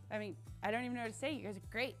great. I mean, I don't even know what to say. You guys are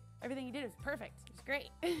great. Everything you did was perfect. It was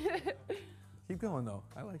great. Keep going, though.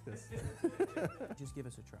 I like this. Just give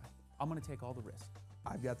us a try. I'm going to take all the risk.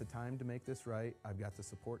 I've got the time to make this right. I've got the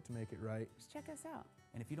support to make it right. Just check us out.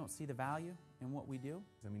 And if you don't see the value in what we do,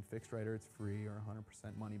 I mean, fixed right or it's free or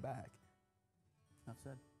 100% money back. Enough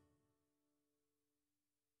said.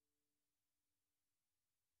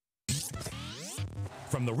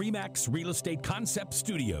 From the RE/MAX Real Estate Concept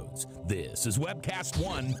Studios, this is Webcast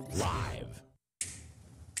One Live.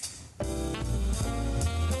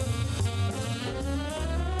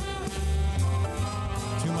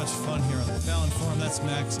 Too much fun here on the Fallon Forum. That's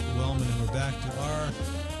Max Wellman, and we're back to our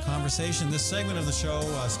conversation. This segment of the show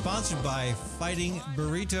sponsored by Fighting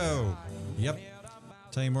Burrito. Yep.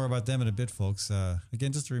 Tell you more about them in a bit, folks.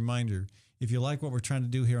 Again, just a reminder, if you like what we're trying to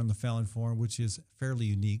do here on the Fallon Forum, which is fairly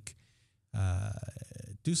unique,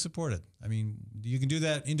 do support it. I mean, you can do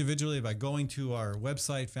that individually by going to our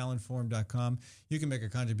website, fallonforum.com. You can make a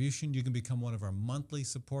contribution. You can become one of our monthly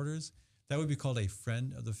supporters. That would be called a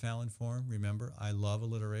friend of the Fallon Forum. Remember, I love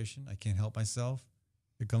alliteration. I can't help myself.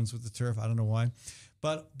 It comes with the turf. I don't know why.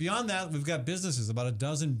 But beyond that, we've got businesses, about a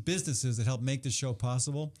dozen businesses that help make this show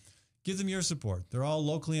possible. Give them your support. They're all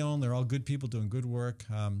locally owned. They're all good people doing good work.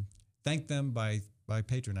 Thank them by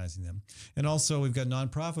patronizing them. And also, we've got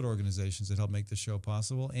nonprofit organizations that help make the show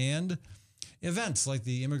possible, and events like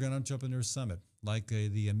the Immigrant Entrepreneur Summit, like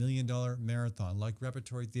the $1 Million Marathon, like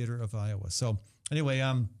Repertory Theater of Iowa. So anyway,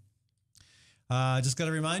 just got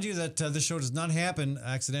to remind you that this show does not happen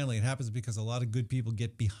accidentally. It happens because a lot of good people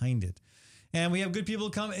get behind it. And we have good people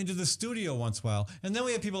come into the studio once in a while. And then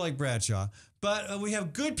we have people like Bradshaw. But we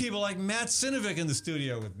have good people like Matt Sinovic in the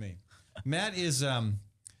studio with me. Matt is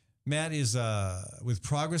with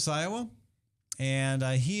Progress, Iowa. And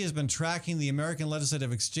he has been tracking the American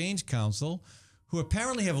Legislative Exchange Council, who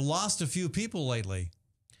apparently have lost a few people lately.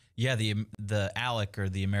 Yeah, the ALEC, or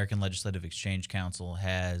the American Legislative Exchange Council,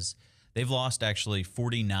 they've lost actually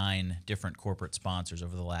 49 different corporate sponsors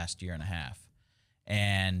over the last year and a half.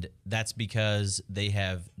 And that's because they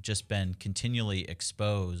have just been continually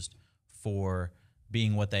exposed for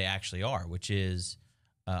being what they actually are, which is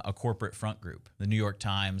a corporate front group. The New York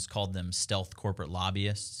Times called them stealth corporate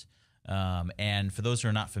lobbyists. And for those who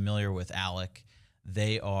are not familiar with ALEC,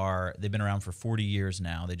 they've been around for 40 years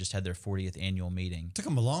now. They just had their 40th annual meeting. Took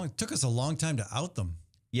us a long time to out them.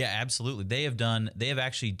 Yeah, absolutely. They've been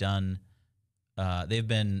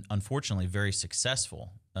unfortunately very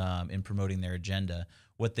successful in promoting their agenda.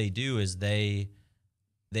 What they do is they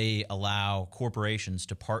allow corporations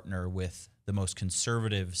to partner with the most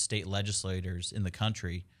conservative state legislators in the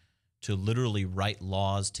country to literally write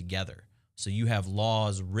laws together. So you have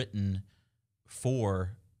laws written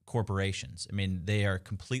for corporations. I mean, they are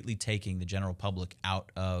completely taking the general public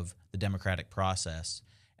out of the democratic process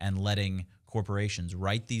and letting corporations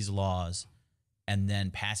write these laws and then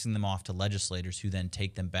passing them off to legislators, who then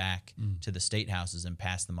take them back to the state houses and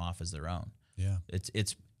pass them off as their own. Yeah,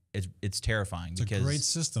 it's terrifying. It's a great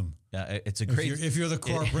system. It's a great if you're the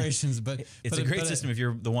corporations, but it's a great system if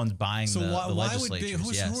you're the ones buying the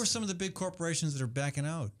legislatures. Who are some of the big corporations that are backing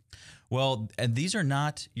out? Well, and these are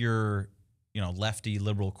not your lefty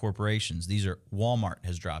liberal corporations. These are Walmart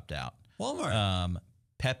has dropped out. Walmart.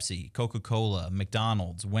 Pepsi, Coca-Cola,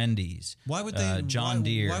 McDonald's, Wendy's, John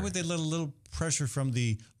Deere. Why would they let a little pressure from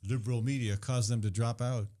the liberal media cause them to drop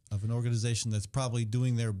out of an organization that's probably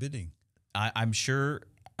doing their bidding? I'm sure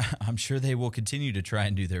they will continue to try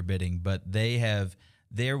and do their bidding, but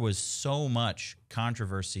there was so much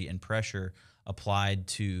controversy and pressure applied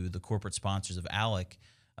to the corporate sponsors of ALEC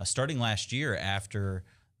starting last year after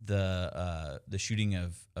the shooting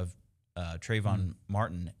of Trayvon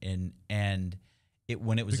Martin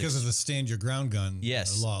when it was because of the stand your ground gun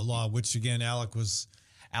law, which again ALEC was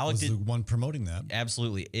the one promoting that.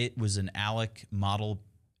 Absolutely, it was an ALEC model.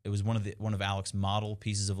 It was one of ALEC's model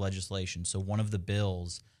pieces of legislation. So one of the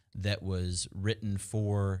bills that was written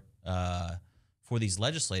for these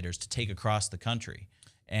legislators to take across the country,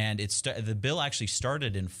 and the bill actually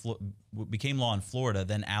started became law in Florida.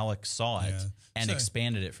 Then ALEC saw it and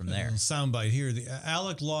expanded it from there. Soundbite here: the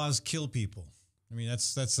ALEC laws kill people. I mean,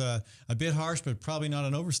 that's a bit harsh, but probably not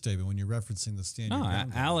an overstatement when you're referencing the stand. No,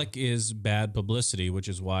 ALEC is bad publicity, which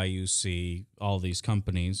is why you see all these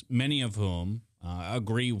companies, many of whom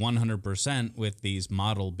agree 100% with these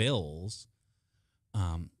model bills,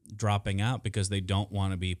 dropping out because they don't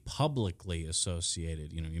want to be publicly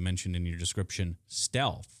associated. You mentioned in your description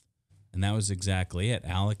stealth, and that was exactly it.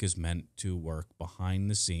 ALEC is meant to work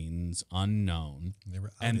behind the scenes, unknown,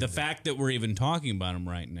 and the fact that we're even talking about them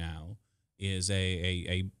right now is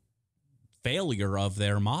a failure of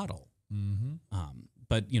their model. Mm-hmm.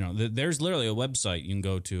 But there's literally a website you can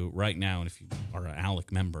go to right now, and if you are an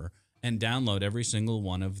ALEC member, and download every single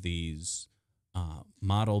one of these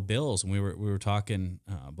model bills. And we were talking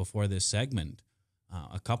before this segment,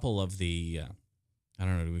 a couple of the I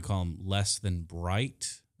don't know, do we call them less than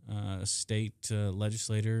bright state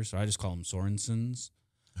legislators, or I just call them Sorensens,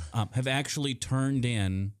 have actually turned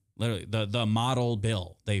in Literally, the model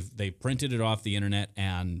bill. They printed it off the internet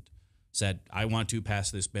and said, "I want to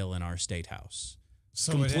pass this bill in our state house."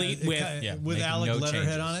 So complete with ALEC no letterhead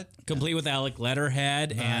changes. on it. Complete with ALEC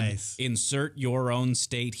letterhead Nice. and insert your own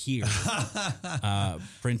state here,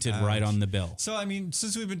 printed right on the bill. So I mean,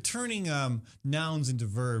 since we've been turning nouns into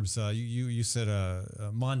verbs, you said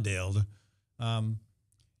mondaled.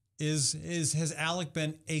 Has ALEC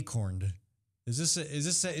been acorned? Is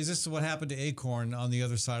this what happened to Acorn on the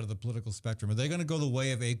other side of the political spectrum? Are they going to go the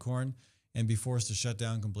way of Acorn and be forced to shut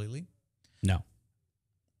down completely? No.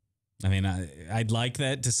 I mean, I'd like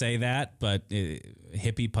that to say that, but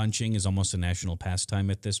hippie punching is almost a national pastime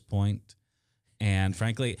at this point. And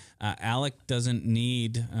frankly, ALEC doesn't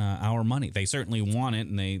need our money. They certainly want it,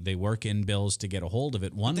 and they work in bills to get a hold of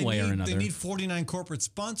it one way or another. They need 49 corporate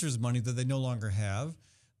sponsors' money that they no longer have.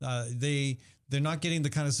 They're not getting the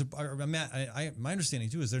kind of support. My understanding,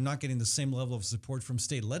 too, is they're not getting the same level of support from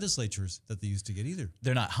state legislatures that they used to get either.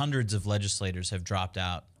 They're not. Hundreds of legislators have dropped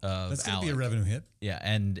out of That's going to ALEC. be a revenue hit. Yeah,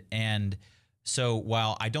 and so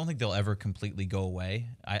while I don't think they'll ever completely go away,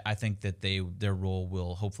 I think that their role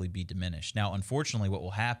will hopefully be diminished. Now, unfortunately, what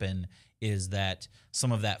will happen is that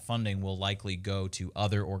some of that funding will likely go to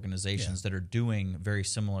other organizations that are doing very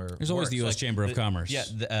similar. There's always the U.S. Chamber of Commerce. Yeah,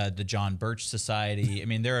 the John Birch Society. I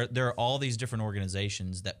mean, there are all these different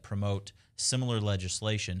organizations that promote similar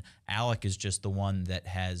legislation. ALEC is just the one that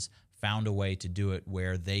has found a way to do it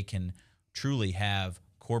where they can truly have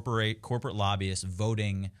corporate lobbyists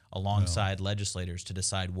voting alongside legislators to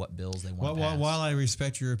decide what bills they want to pass. While I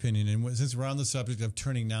respect your opinion, and since we're on the subject of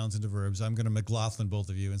turning nouns into verbs, I'm going to McLaughlin both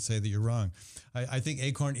of you and say that you're wrong. I think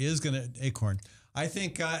Acorn is going to Acorn. I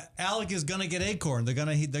think ALEC is going to get Acorn. They're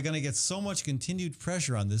going to get so much continued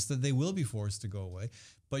pressure on this that they will be forced to go away.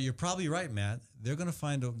 But you're probably right, Matt. They're going to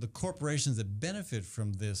find the corporations that benefit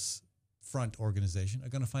from this front organization are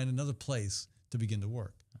going to find another place to begin to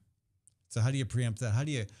work. So how do you preempt that? How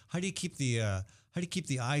do you keep the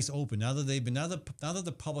eyes open now that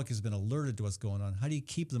the public has been alerted to what's going on? How do you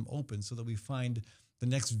keep them open so that we find the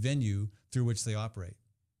next venue through which they operate?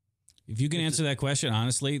 If you can answer that question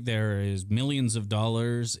honestly, there is millions of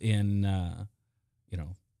dollars in,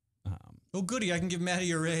 oh goody, I can give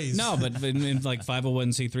Matty a raise. No, but in like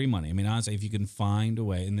 501c3 money. I mean, honestly, if you can find a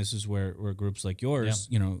way, and this is where groups like yours,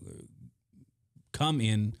 come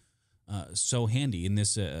in. So handy in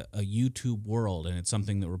this a YouTube world, and it's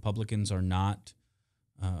something that Republicans are not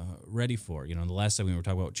ready for. The last time we were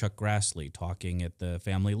talking about Chuck Grassley talking at the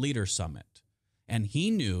Family Leader Summit, and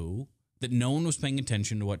he knew that no one was paying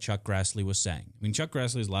attention to what Chuck Grassley was saying. I mean, Chuck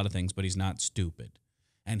Grassley is a lot of things, but he's not stupid.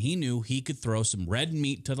 And he knew he could throw some red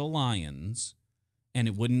meat to the lions, and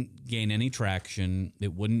it wouldn't gain any traction.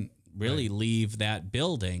 It wouldn't really leave that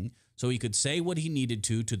building, so he could say what he needed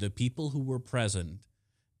to the people who were present.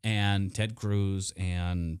 And Ted Cruz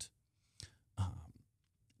and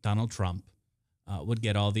Donald Trump would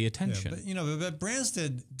get all the attention. Yeah, but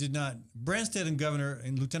Branstad did not. Branstad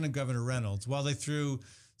and Lieutenant Governor Reynolds, while they threw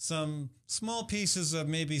some small pieces of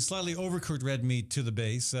maybe slightly overcooked red meat to the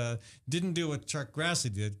base, didn't do what Chuck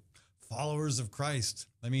Grassley did. Followers of Christ.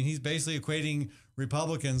 I mean, he's basically equating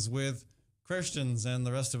Republicans with Christians, and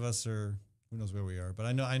the rest of us are. Who knows where we are? But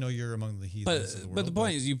I know you're among the heathens of the world. But the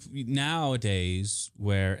point is, nowadays,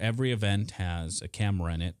 where every event has a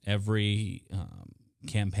camera in it, every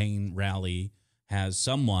campaign rally has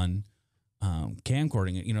someone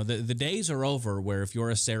camcording it. The days are over where if you're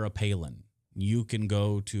a Sarah Palin, you can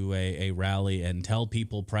go to a rally and tell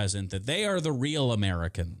people present that they are the real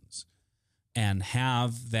Americans and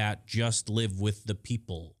have that just live with the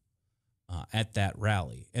people at that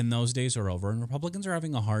rally. And those days are over, and Republicans are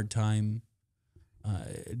having a hard time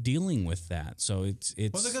dealing with that. So it's they're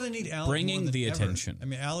going to need ALEC bringing more than the ever. attention. I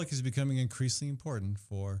mean, ALEC is becoming increasingly important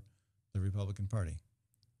for the Republican Party.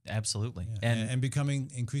 Absolutely. Yeah. And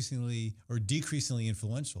becoming increasingly or decreasingly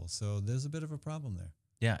influential. So there's a bit of a problem there.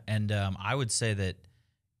 Yeah, and I would say that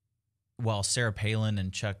while Sarah Palin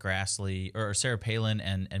and Chuck Grassley, or Sarah Palin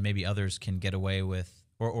and maybe others can get away with,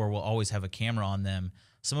 or will always have a camera on them,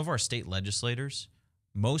 some of our state legislators,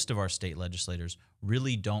 most of our state legislators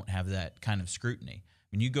really don't have that kind of scrutiny.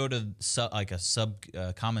 When you go to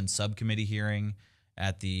a common subcommittee hearing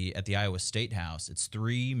at the Iowa State House, it's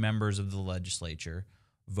 3 members of the legislature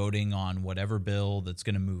voting on whatever bill that's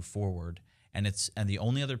going to move forward, and the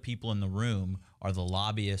only other people in the room are the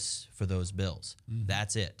lobbyists for those bills. Mm-hmm.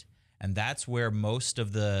 That's it. And that's where most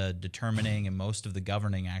of the determining and most of the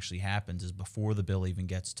governing actually happens, is before the bill even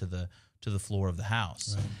gets to the floor of the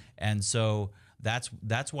House. Right. And so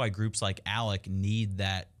that's why groups like ALEC need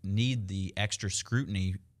the extra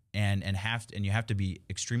scrutiny and you have to be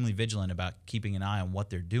extremely vigilant about keeping an eye on what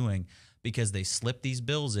they're doing, because they slip these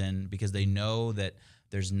bills in because they know that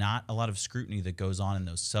there's not a lot of scrutiny that goes on in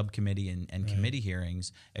those subcommittee and committee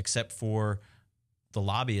hearings, except for the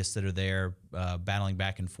lobbyists that are there battling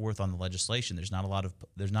back and forth on the legislation. There's not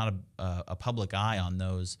a public eye on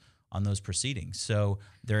those proceedings, so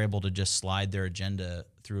they're able to just slide their agenda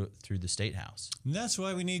through the State House. And that's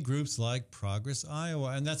why we need groups like Progress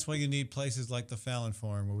Iowa, and that's why you need places like the Fallon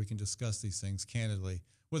Forum where we can discuss these things candidly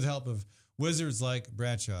with the help of wizards like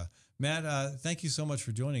Bradshaw. Matt, thank you so much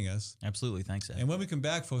for joining us. Absolutely. Thanks, Ed. And when we come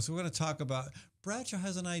back, folks, we're going to talk about Bradshaw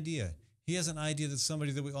has an idea. He has an idea that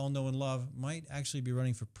somebody that we all know and love might actually be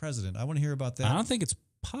running for president. I want to hear about that. I don't think it's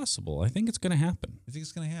possible. I think it's going to happen. I think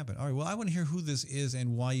it's going to happen. All right. Well, I want to hear who this is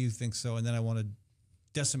and why you think so, and then I want to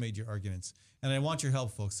decimate your arguments. And I want your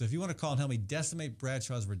help, folks. So if you want to call and help me decimate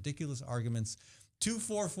Bradshaw's ridiculous arguments,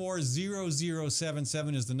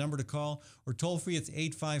 244-0077 is the number to call, or toll free, it's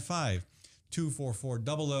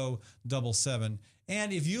 855-244-0077.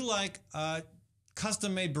 And if you like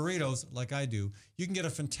custom-made burritos like I do, you can get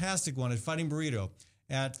a fantastic one at Fighting Burrito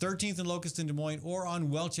at 13th and Locust in Des Moines, or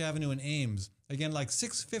on Welch Avenue in Ames. Again, like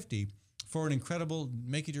 $6.50 for an incredible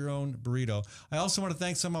make-it-your-own burrito. I also want to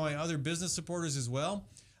thank some of my other business supporters as well.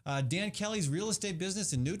 Dan Kelly's real estate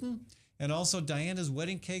business in Newton, and also Diana's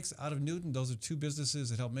Wedding Cakes out of Newton. Those are two businesses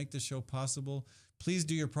that help make this show possible. Please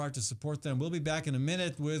do your part to support them. We'll be back in a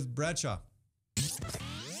minute with Bradshaw.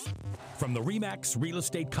 From the RE/MAX Real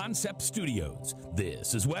Estate Concept Studios,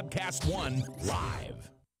 this is Webcast One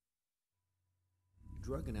Live.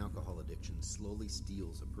 Drug and alcohol addiction slowly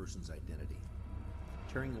steals a person's identity,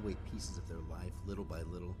 tearing away pieces of their life little by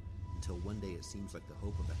little until one day it seems like the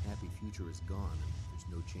hope of a happy future is gone and there's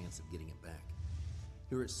no chance of getting it back.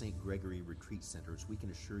 Here at St. Gregory Retreat Centers, we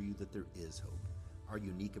can assure you that there is hope. Our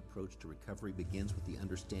unique approach to recovery begins with the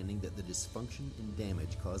understanding that the dysfunction and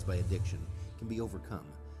damage caused by addiction can be overcome,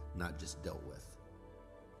 not just dealt with.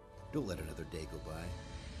 Don't let another day go by.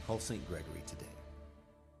 Call St. Gregory today.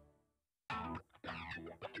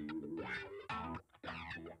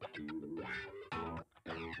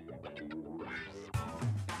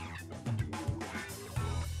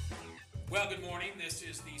 Well, good morning. This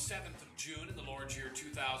is the 7th of June in the Lord's year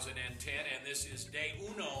 2010, and this is day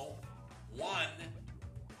uno, one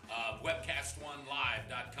of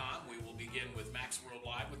webcast1live.com. We will begin with Max World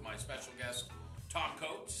Live with my special guest, Tom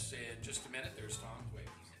Coates. In just a minute, there's Tom. Wait.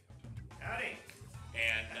 Howdy.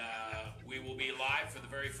 And we will be live for the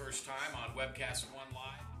very first time on Webcast One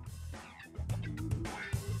Live.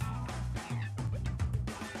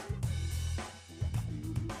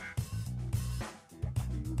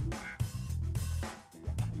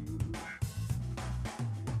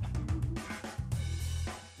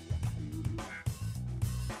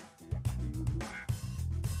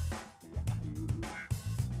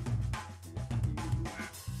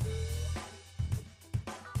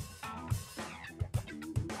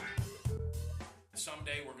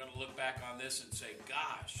 Someday we're going to look back on this and say,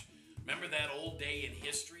 gosh, remember that old day in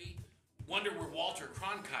history? Wonder where Walter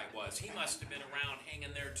Cronkite was. He must have been around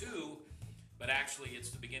hanging there too. But actually,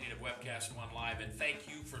 it's the beginning of Webcast One Live. And thank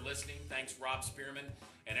you for listening. Thanks, Rob Spearman,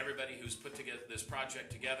 and everybody who's put together this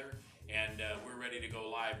project together. And we're ready to go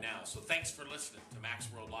live now. So thanks for listening to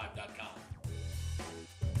MaxWorldLive.com.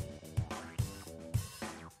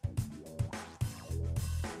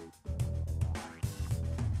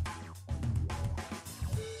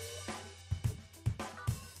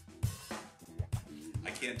 I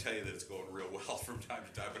can't tell you that it's going real well from time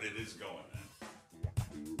to time, but it is going.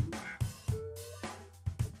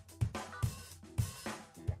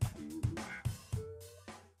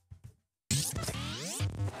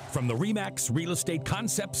 From the RE/MAX Real Estate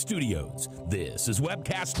Concept Studios, this is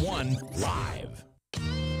Webcast One Live.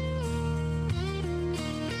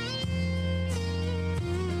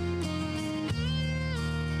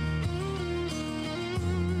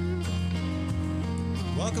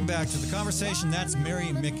 Welcome back to the conversation. That's Mary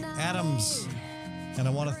McAdams. And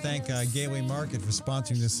I want to thank Gateway Market for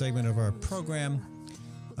sponsoring this segment of our program.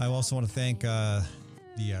 I also want to thank the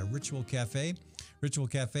Ritual Cafe. Ritual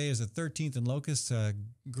Cafe is at 13th and Locust.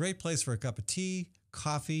 Great place for a cup of tea,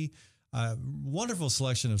 coffee, wonderful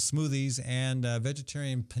selection of smoothies, and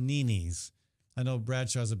vegetarian paninis. I know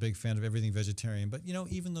Bradshaw's a big fan of everything vegetarian, but, you know,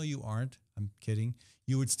 even though you aren't, I'm kidding,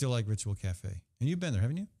 you would still like Ritual Cafe. And you've been there,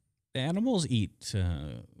 haven't you? Animals eat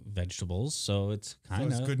vegetables, so it's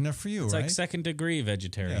kind of good enough for you, it's right? like second-degree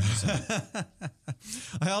vegetarianism.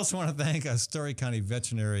 I also want to thank Story County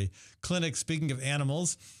Veterinary Clinic. Speaking of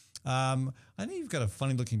animals, I know you've got a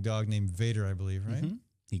funny-looking dog named Vader, I believe, right? Mm-hmm.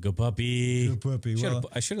 He go puppy. Go puppy. Well,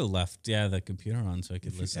 I should have left the computer on so I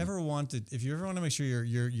could if listen. if you ever want to make sure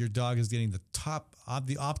your dog is getting the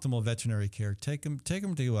optimal veterinary care, take him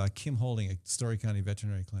to Kim Holding at Story County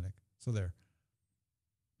Veterinary Clinic. So there.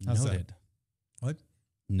 How's Noted. that? What?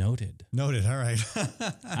 Noted. All right.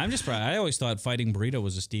 I'm just proud. I always thought Fighting Burrito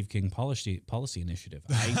was a Steve King policy initiative.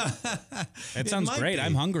 That sounds great.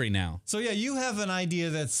 I'm hungry now. So yeah, you have an idea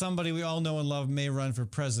that somebody we all know and love may run for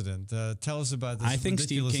president. Tell us about this. I think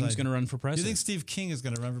Steve King's going to run for president. You think Steve King is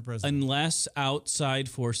going to run for president? Unless outside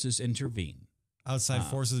forces intervene. Outside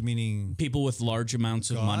forces meaning people with large amounts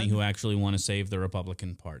of money who actually want to save the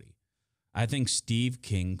Republican Party. I think Steve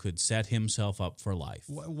King could set himself up for life.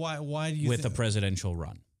 Why do you with a presidential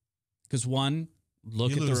run? Because one,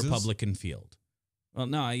 look at the Republican field. Well,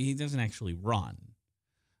 no, he doesn't actually run.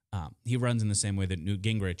 He runs in the same way that Newt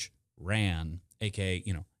Gingrich ran, aka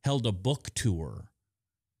held a book tour.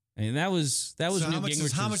 I mean, that was Newt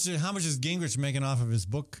Gingrich. How much is Gingrich making off of his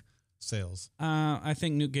book sales? I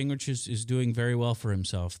think Newt Gingrich is doing very well for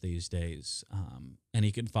himself these days, and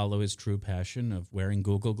he can follow his true passion of wearing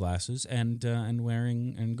Google glasses and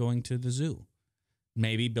going to the zoo,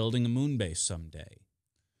 maybe building a moon base someday.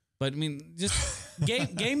 But I mean, just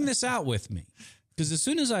game this out with me, because as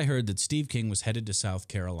soon as I heard that Steve King was headed to South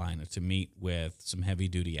Carolina to meet with some heavy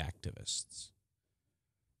duty activists,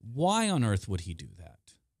 why on earth would he do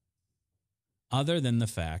that? Other than the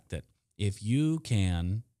fact that if you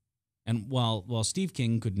can. And while Steve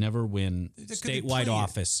King could never win statewide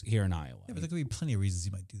office here in Iowa. Yeah, but there could be plenty of reasons he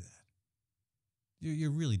might do that. You're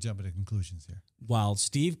really jumping to conclusions here. While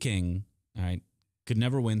Steve King, all right, could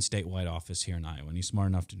never win statewide office here in Iowa, and he's smart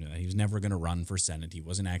enough to do that. He was never going to run for Senate. He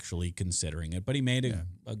wasn't actually considering it, but he made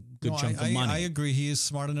a good chunk of money. I agree. He is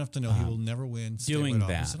smart enough to know he will never win statewide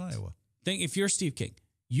office in Iowa. Think if you're Steve King,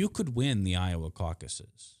 you could win the Iowa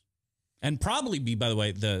caucuses. And probably be, by the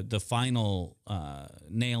way, the final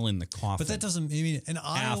nail in the coffin. But that doesn't mean an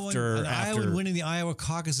Iowan winning the Iowa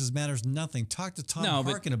caucuses matters nothing. Talk to Tom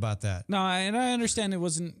Harkin about that. No, and I understand it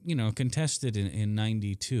wasn't contested in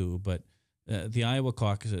 92, but the Iowa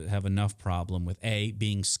caucuses have enough problem with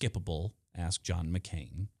being skippable. Ask John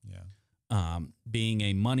McCain. Yeah. Being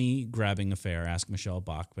a money grabbing affair. Ask Michelle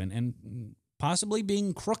Bachmann, and possibly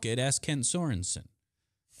being crooked. Ask Kent Sorensen.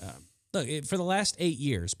 Look, for the last 8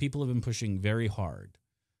 years, people have been pushing very hard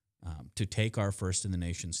to take our first in the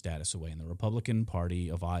nation status away. And the Republican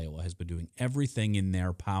Party of Iowa has been doing everything in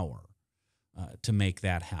their power to make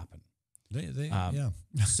that happen.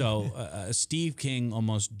 So Steve King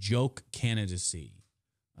almost joke candidacy,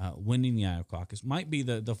 winning the Iowa caucus, might be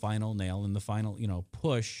the final nail in the final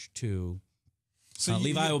push to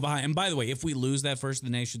leave Iowa behind. And by the way, if we lose that first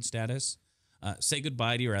in the nation status, say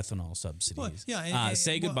goodbye to your ethanol subsidies. Well,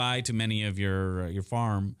 say goodbye to many of your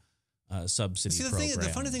farm subsidy programs. The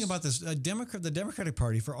funny thing about this, the Democratic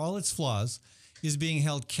Party, for all its flaws, is being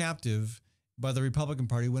held captive by the Republican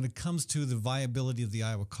Party when it comes to the viability of the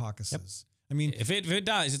Iowa caucuses. Yep. I mean, if it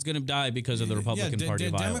dies, it's going to die because of the Republican Party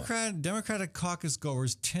of Iowa. Democratic caucus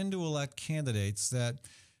goers tend to elect candidates that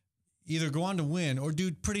either go on to win or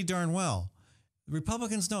do pretty darn well.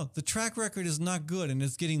 Republicans know the track record is not good and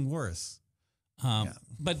it's getting worse.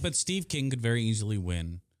 But Steve King could very easily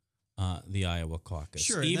win the Iowa caucus.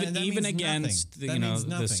 Sure, even against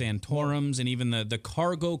the Santorums and even the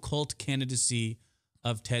cargo cult candidacy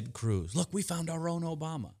of Ted Cruz. Look, we found our own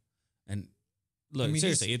Obama. And look,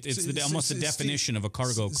 seriously, it's almost the definition of a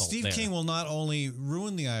cargo cult. Steve King will not only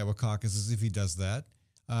ruin the Iowa caucuses if he does that.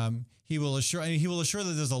 He will assure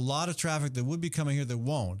that there's a lot of traffic that would be coming here that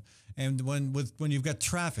won't. And when you've got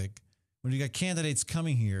traffic, when you've got candidates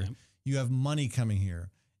coming here. Yep. You have money coming here,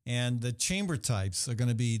 and the chamber types are going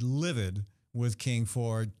to be livid with King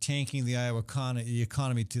for tanking the Iowa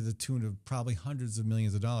economy to the tune of probably hundreds of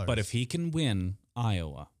millions of dollars. But if he can win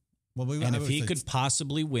Iowa, if he could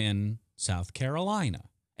possibly win South Carolina,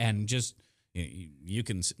 and just you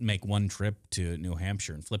can make one trip to New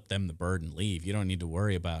Hampshire and flip them the bird and leave. You don't need to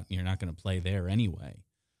worry about you're not going to play there anyway.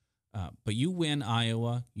 But you win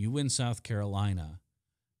Iowa, you win South Carolina.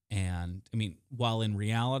 And, I mean, while in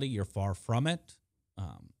reality you're far from it,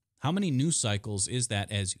 how many news cycles is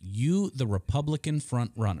that as you, the Republican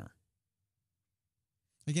front runner?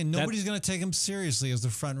 Again, nobody's going to take him seriously as the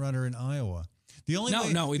front runner in Iowa.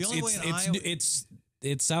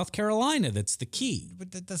 It's South Carolina that's the key.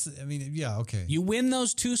 But that doesn't, okay. You win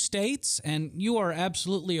those two states, and you are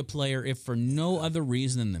absolutely a player if for no other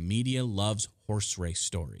reason than the media loves horse race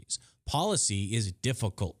stories. Policy is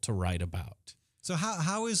difficult to write about. So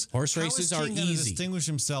how is horse races King are going to easy? Distinguish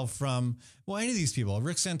himself from any of these people?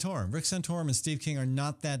 Rick Santorum and Steve King are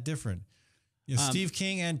not that different. Yeah, Steve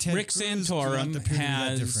King and Ted Rick Cruz Santorum do not appear to be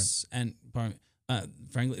that has, and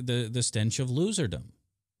frankly, the stench of loserdom.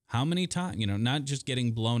 How many times, not just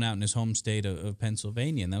getting blown out in his home state of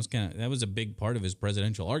Pennsylvania, and that was a big part of his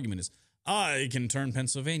presidential argument is, I can turn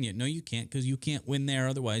Pennsylvania. No, you can't, because you can't win there.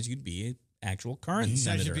 Otherwise, you'd be an actual current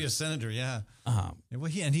senator. He'd be a senator, yeah. And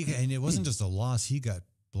it wasn't just a loss. He got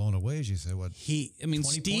blown away, as you said. What?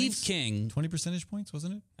 Steve King, 20 percentage points,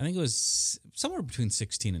 wasn't it? I think it was somewhere between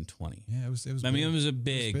 16 and 20. Yeah, it was. It was a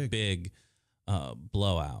big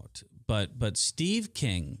blowout. But Steve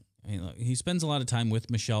King, look, he spends a lot of time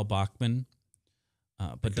with Michelle Bachmann,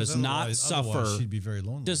 but does not suffer. She'd be very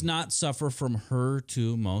lonely. Does not suffer from her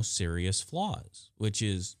two most serious flaws, which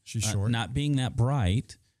is she's short, not being that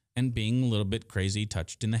bright, and being a little bit crazy,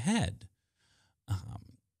 touched in the head.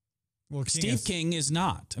 Steve King is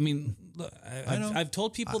not. Look, I've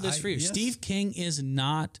told people this for years. Yes. Steve King is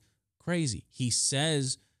not crazy. He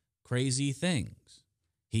says crazy things.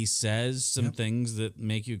 He says some things that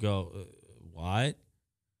make you go, what?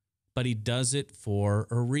 But he does it for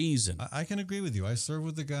a reason. I can agree with you. I serve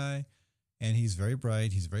with the guy, and he's very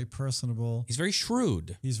bright. He's very personable. He's very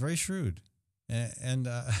shrewd. And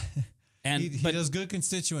he does good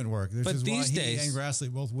constituent work. This is why he and Grassley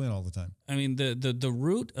both win all the time. The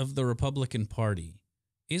root of the Republican Party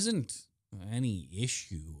isn't any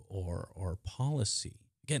issue or policy.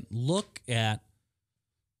 Again, look at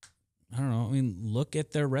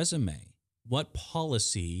their resume. What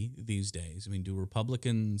policy these days, do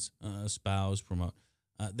Republicans espouse, promote,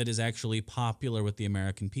 that is actually popular with the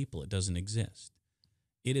American people? It doesn't exist.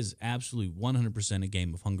 It is absolutely 100% a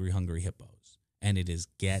game of hungry hippos. And it is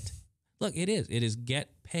get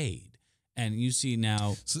paid. And you see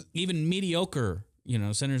now even mediocre,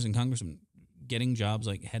 senators and congressmen getting jobs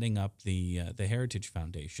like heading up the Heritage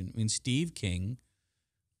Foundation. Steve King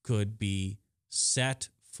could be set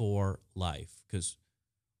for life, because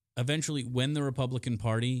eventually, when the Republican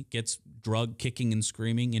Party gets drug kicking and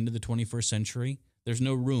screaming into the 21st century, there's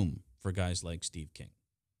no room for guys like Steve King.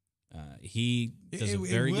 He does a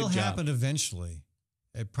very good job. It will happen eventually.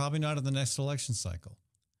 Probably not in the next election cycle.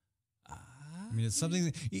 It's something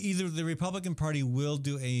that either the Republican Party will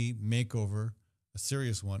do a makeover, a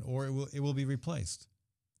serious one, or it will be replaced.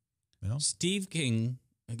 Steve King,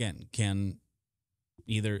 again, can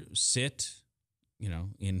either sit,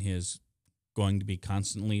 in his going to be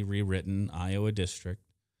constantly rewritten Iowa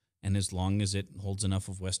district, and as long as it holds enough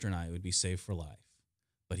of Western Iowa, it would be safe for life.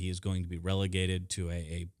 But he is going to be relegated to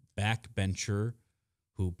a backbencher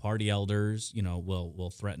who party elders,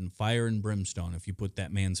 will threaten fire and brimstone if you put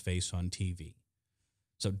that man's face on TV.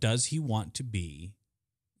 So does he want to be,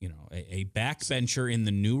 a backbencher in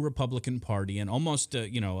the new Republican Party, and almost,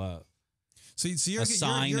 a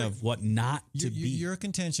sign of what not to be? Your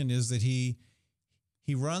contention is that he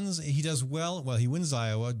does well. Well, he wins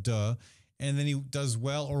Iowa, and then he does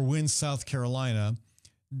well or wins South Carolina.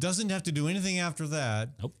 Doesn't have to do anything after that.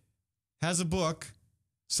 Nope. Has a book,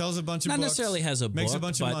 sells a bunch of books. Not necessarily has a book, makes a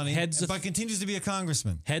bunch of money, but continues to be a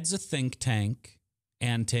congressman. Heads a think tank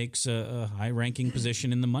and takes a high-ranking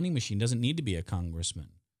position in the money machine. Doesn't need to be a congressman.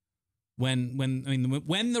 When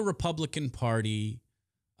the Republican Party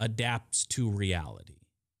adapts to reality,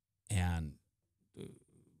 and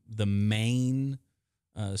the main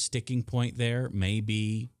sticking point there may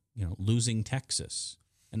be, losing Texas.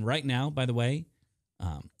 And right now, by the way,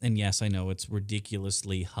 and yes, I know it's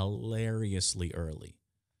ridiculously, hilariously early,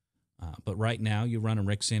 but right now you run a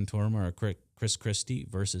Rick Santorum or a Chris Christie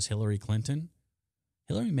versus Hillary Clinton.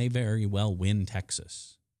 Hillary may very well win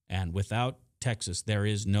Texas. And without Texas, there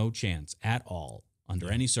is no chance at all,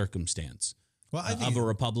 under any circumstance, of a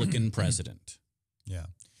Republican president. Yeah.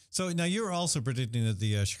 So now you're also predicting that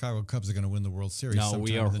the Chicago Cubs are going to win the World Series. No,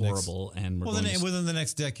 we are horrible, and we're within the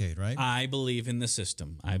next decade, right? I believe in the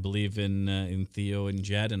system. I believe in Theo and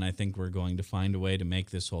Jed, and I think we're going to find a way to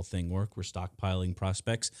make this whole thing work. We're stockpiling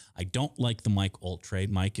prospects. I don't like the Mike Olt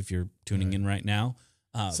trade, Mike. If you're tuning in right now,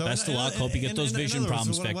 best of luck. Hope you get those vision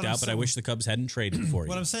problems checked out. But I wish the Cubs hadn't traded for you.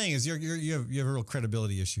 What I'm saying is you have a real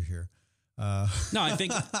credibility issue here. No, I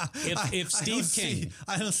think if Steve King,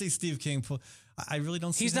 I don't see Steve King. I really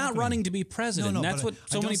don't see. He's not running to be president. No, that's what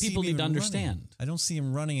so many people need to understand. Running. I don't see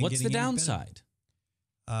him running. And what's the downside?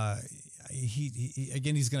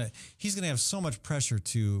 He's gonna have so much pressure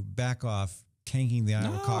to back off tanking the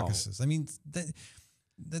Iowa caucuses.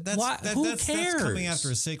 That's coming after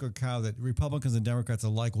a sacred cow that Republicans and Democrats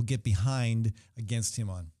alike will get behind against him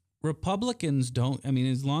on. Republicans don't.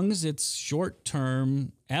 As long as it's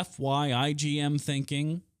short-term FYIGM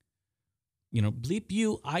thinking, bleep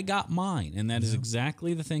you, I got mine. And that is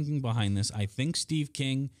exactly the thinking behind this. I think Steve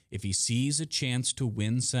King, if he sees a chance to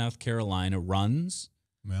win South Carolina, runs.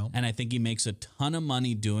 Well, and I think he makes a ton of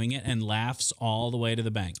money doing it and laughs all the way to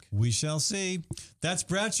the bank. We shall see. That's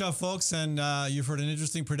Bradshaw, folks, and you've heard an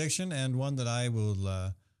interesting prediction and one that I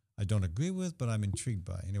don't agree with, but I'm intrigued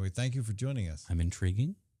by. Anyway, thank you for joining us. I'm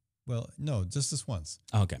intriguing? Well, no, just this once.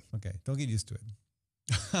 Okay. Okay, don't get used to it.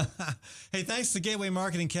 Hey, thanks to Gateway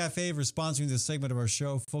Marketing Cafe for sponsoring this segment of our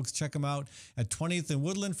show. Folks, check them out at 20th and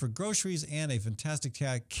Woodland for groceries and a fantastic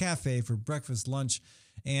cafe for breakfast, lunch,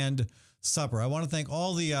 and supper. I want to thank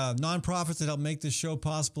all the nonprofits that help make this show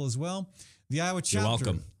possible as well. The Iowa chapter. You're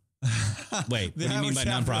welcome. Wait, what do you mean by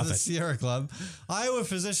nonprofit? The Sierra Club, Iowa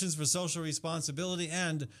Physicians for Social Responsibility,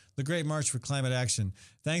 and the Great March for Climate Action.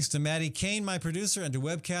 Thanks to Maddie Kane, my producer, and to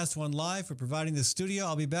Webcast One Live for providing the studio.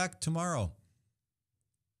 I'll be back tomorrow.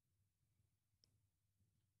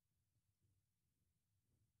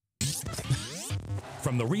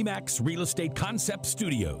 From the RE/MAX Real Estate Concept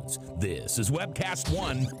Studios, this is Webcast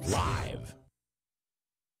One Live.